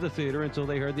to leave the theater until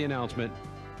they heard the announcement,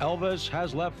 "Elvis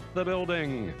has left the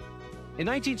building." In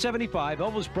 1975,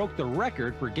 Elvis broke the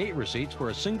record for gate receipts for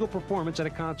a single performance at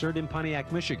a concert in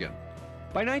Pontiac, Michigan.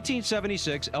 By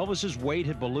 1976, Elvis's weight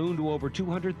had ballooned to over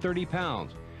 230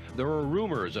 pounds. There were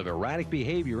rumors of erratic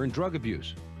behavior and drug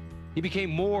abuse. He became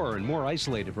more and more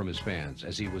isolated from his fans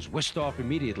as he was whisked off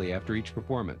immediately after each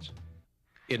performance.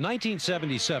 In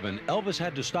 1977, Elvis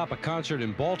had to stop a concert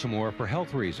in Baltimore for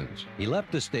health reasons. He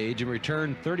left the stage and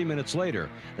returned 30 minutes later.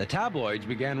 The tabloids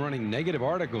began running negative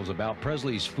articles about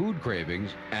Presley's food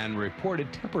cravings and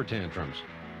reported temper tantrums.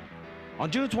 On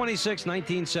June 26,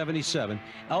 1977,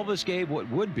 Elvis gave what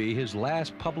would be his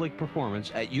last public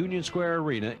performance at Union Square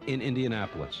Arena in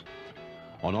Indianapolis.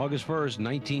 On August 1st,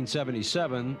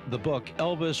 1977, the book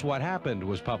Elvis, What Happened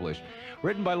was published.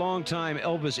 Written by longtime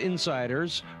Elvis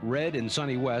insiders Red and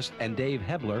Sonny West and Dave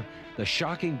Hebler, the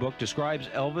shocking book describes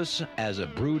Elvis as a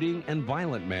brooding and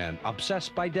violent man,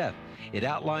 obsessed by death. It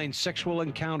outlines sexual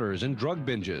encounters and drug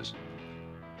binges.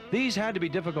 These had to be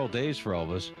difficult days for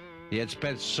Elvis. He had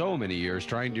spent so many years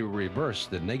trying to reverse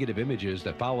the negative images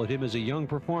that followed him as a young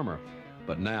performer.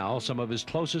 But now, some of his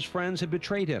closest friends had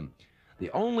betrayed him.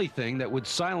 The only thing that would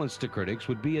silence the critics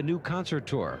would be a new concert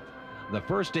tour. The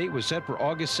first date was set for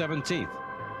August 17th,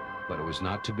 but it was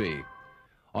not to be.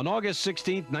 On August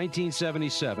 16th,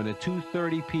 1977, at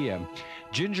 2:30 p.m.,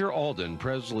 Ginger Alden,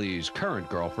 Presley's current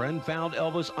girlfriend, found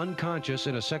Elvis unconscious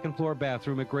in a second-floor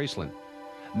bathroom at Graceland.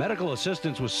 Medical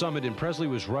assistance was summoned and Presley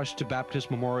was rushed to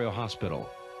Baptist Memorial Hospital.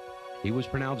 He was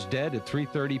pronounced dead at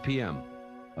 3:30 p.m.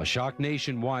 A shocked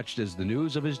nation watched as the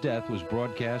news of his death was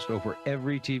broadcast over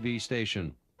every TV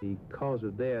station. The cause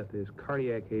of death is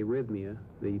cardiac arrhythmia.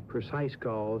 The precise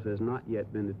cause has not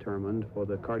yet been determined for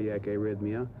the cardiac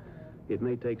arrhythmia. It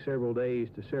may take several days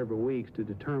to several weeks to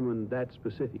determine that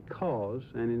specific cause,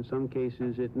 and in some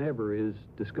cases it never is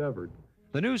discovered.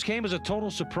 The news came as a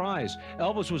total surprise.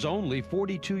 Elvis was only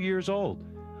 42 years old.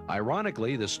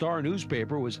 Ironically, the Star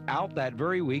newspaper was out that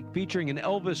very week featuring an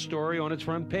Elvis story on its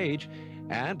front page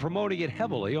and promoting it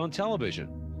heavily on television.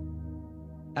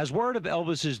 As word of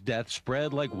Elvis's death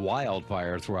spread like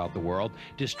wildfire throughout the world,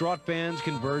 distraught fans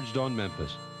converged on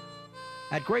Memphis.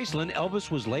 At Graceland, Elvis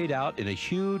was laid out in a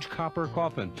huge copper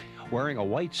coffin, wearing a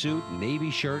white suit,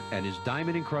 navy shirt, and his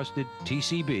diamond-encrusted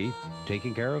TCB,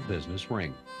 taking care of business,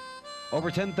 ring.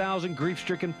 Over 10,000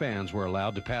 grief-stricken fans were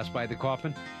allowed to pass by the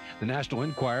coffin. The National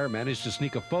Enquirer managed to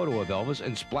sneak a photo of Elvis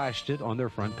and splashed it on their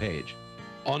front page.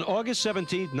 On August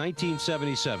 17,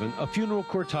 1977, a funeral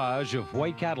cortege of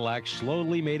white Cadillacs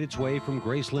slowly made its way from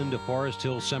Graceland to Forest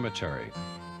Hill Cemetery.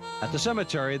 At the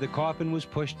cemetery, the coffin was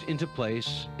pushed into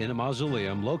place in a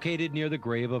mausoleum located near the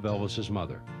grave of Elvis's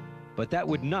mother. But that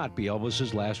would not be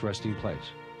Elvis's last resting place.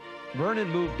 Vernon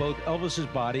moved both Elvis's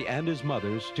body and his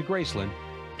mother's to Graceland,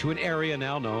 to an area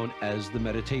now known as the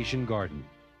Meditation Garden.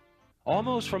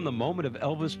 Almost from the moment of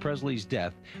Elvis Presley's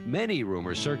death, many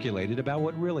rumors circulated about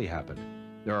what really happened.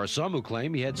 There are some who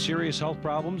claim he had serious health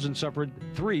problems and suffered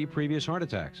 3 previous heart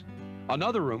attacks.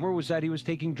 Another rumor was that he was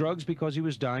taking drugs because he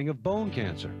was dying of bone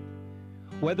cancer.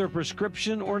 Whether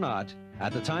prescription or not,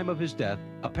 at the time of his death,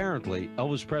 apparently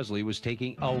Elvis Presley was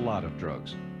taking a lot of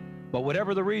drugs. But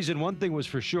whatever the reason, one thing was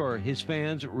for sure, his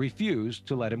fans refused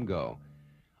to let him go.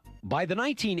 By the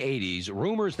 1980s,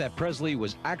 rumors that Presley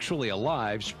was actually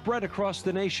alive spread across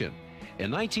the nation.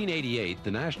 In 1988, the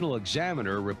National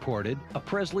Examiner reported a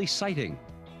Presley sighting.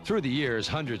 Through the years,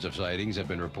 hundreds of sightings have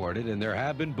been reported, and there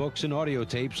have been books and audio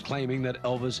tapes claiming that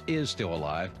Elvis is still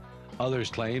alive.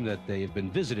 Others claim that they have been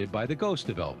visited by the ghost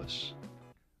of Elvis.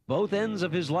 Both ends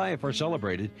of his life are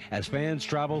celebrated as fans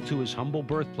travel to his humble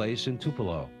birthplace in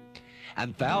Tupelo.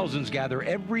 And thousands gather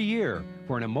every year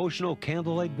for an emotional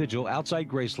candlelight vigil outside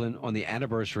Graceland on the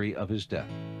anniversary of his death.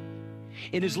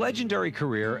 In his legendary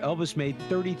career, Elvis made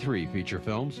 33 feature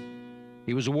films.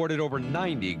 He was awarded over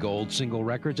 90 gold single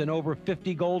records and over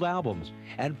 50 gold albums,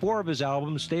 and 4 of his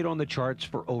albums stayed on the charts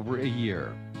for over a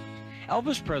year.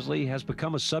 Elvis Presley has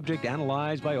become a subject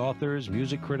analyzed by authors,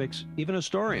 music critics, even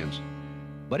historians.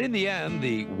 But in the end,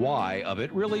 the why of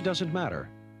it really doesn't matter.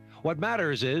 What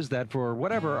matters is that for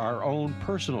whatever our own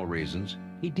personal reasons,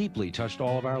 he deeply touched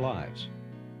all of our lives.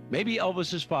 Maybe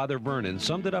Elvis's father, Vernon,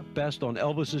 summed it up best on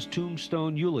Elvis's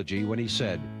tombstone eulogy when he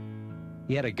said,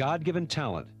 he had a God-given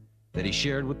talent that he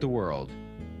shared with the world,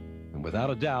 and without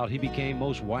a doubt, he became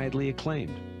most widely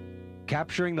acclaimed,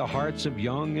 capturing the hearts of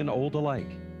young and old alike.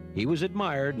 He was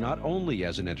admired not only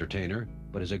as an entertainer,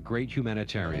 but as a great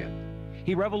humanitarian.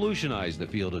 He revolutionized the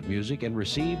field of music and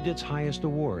received its highest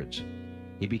awards.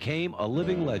 He became a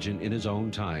living legend in his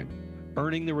own time,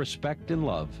 earning the respect and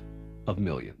love of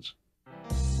millions.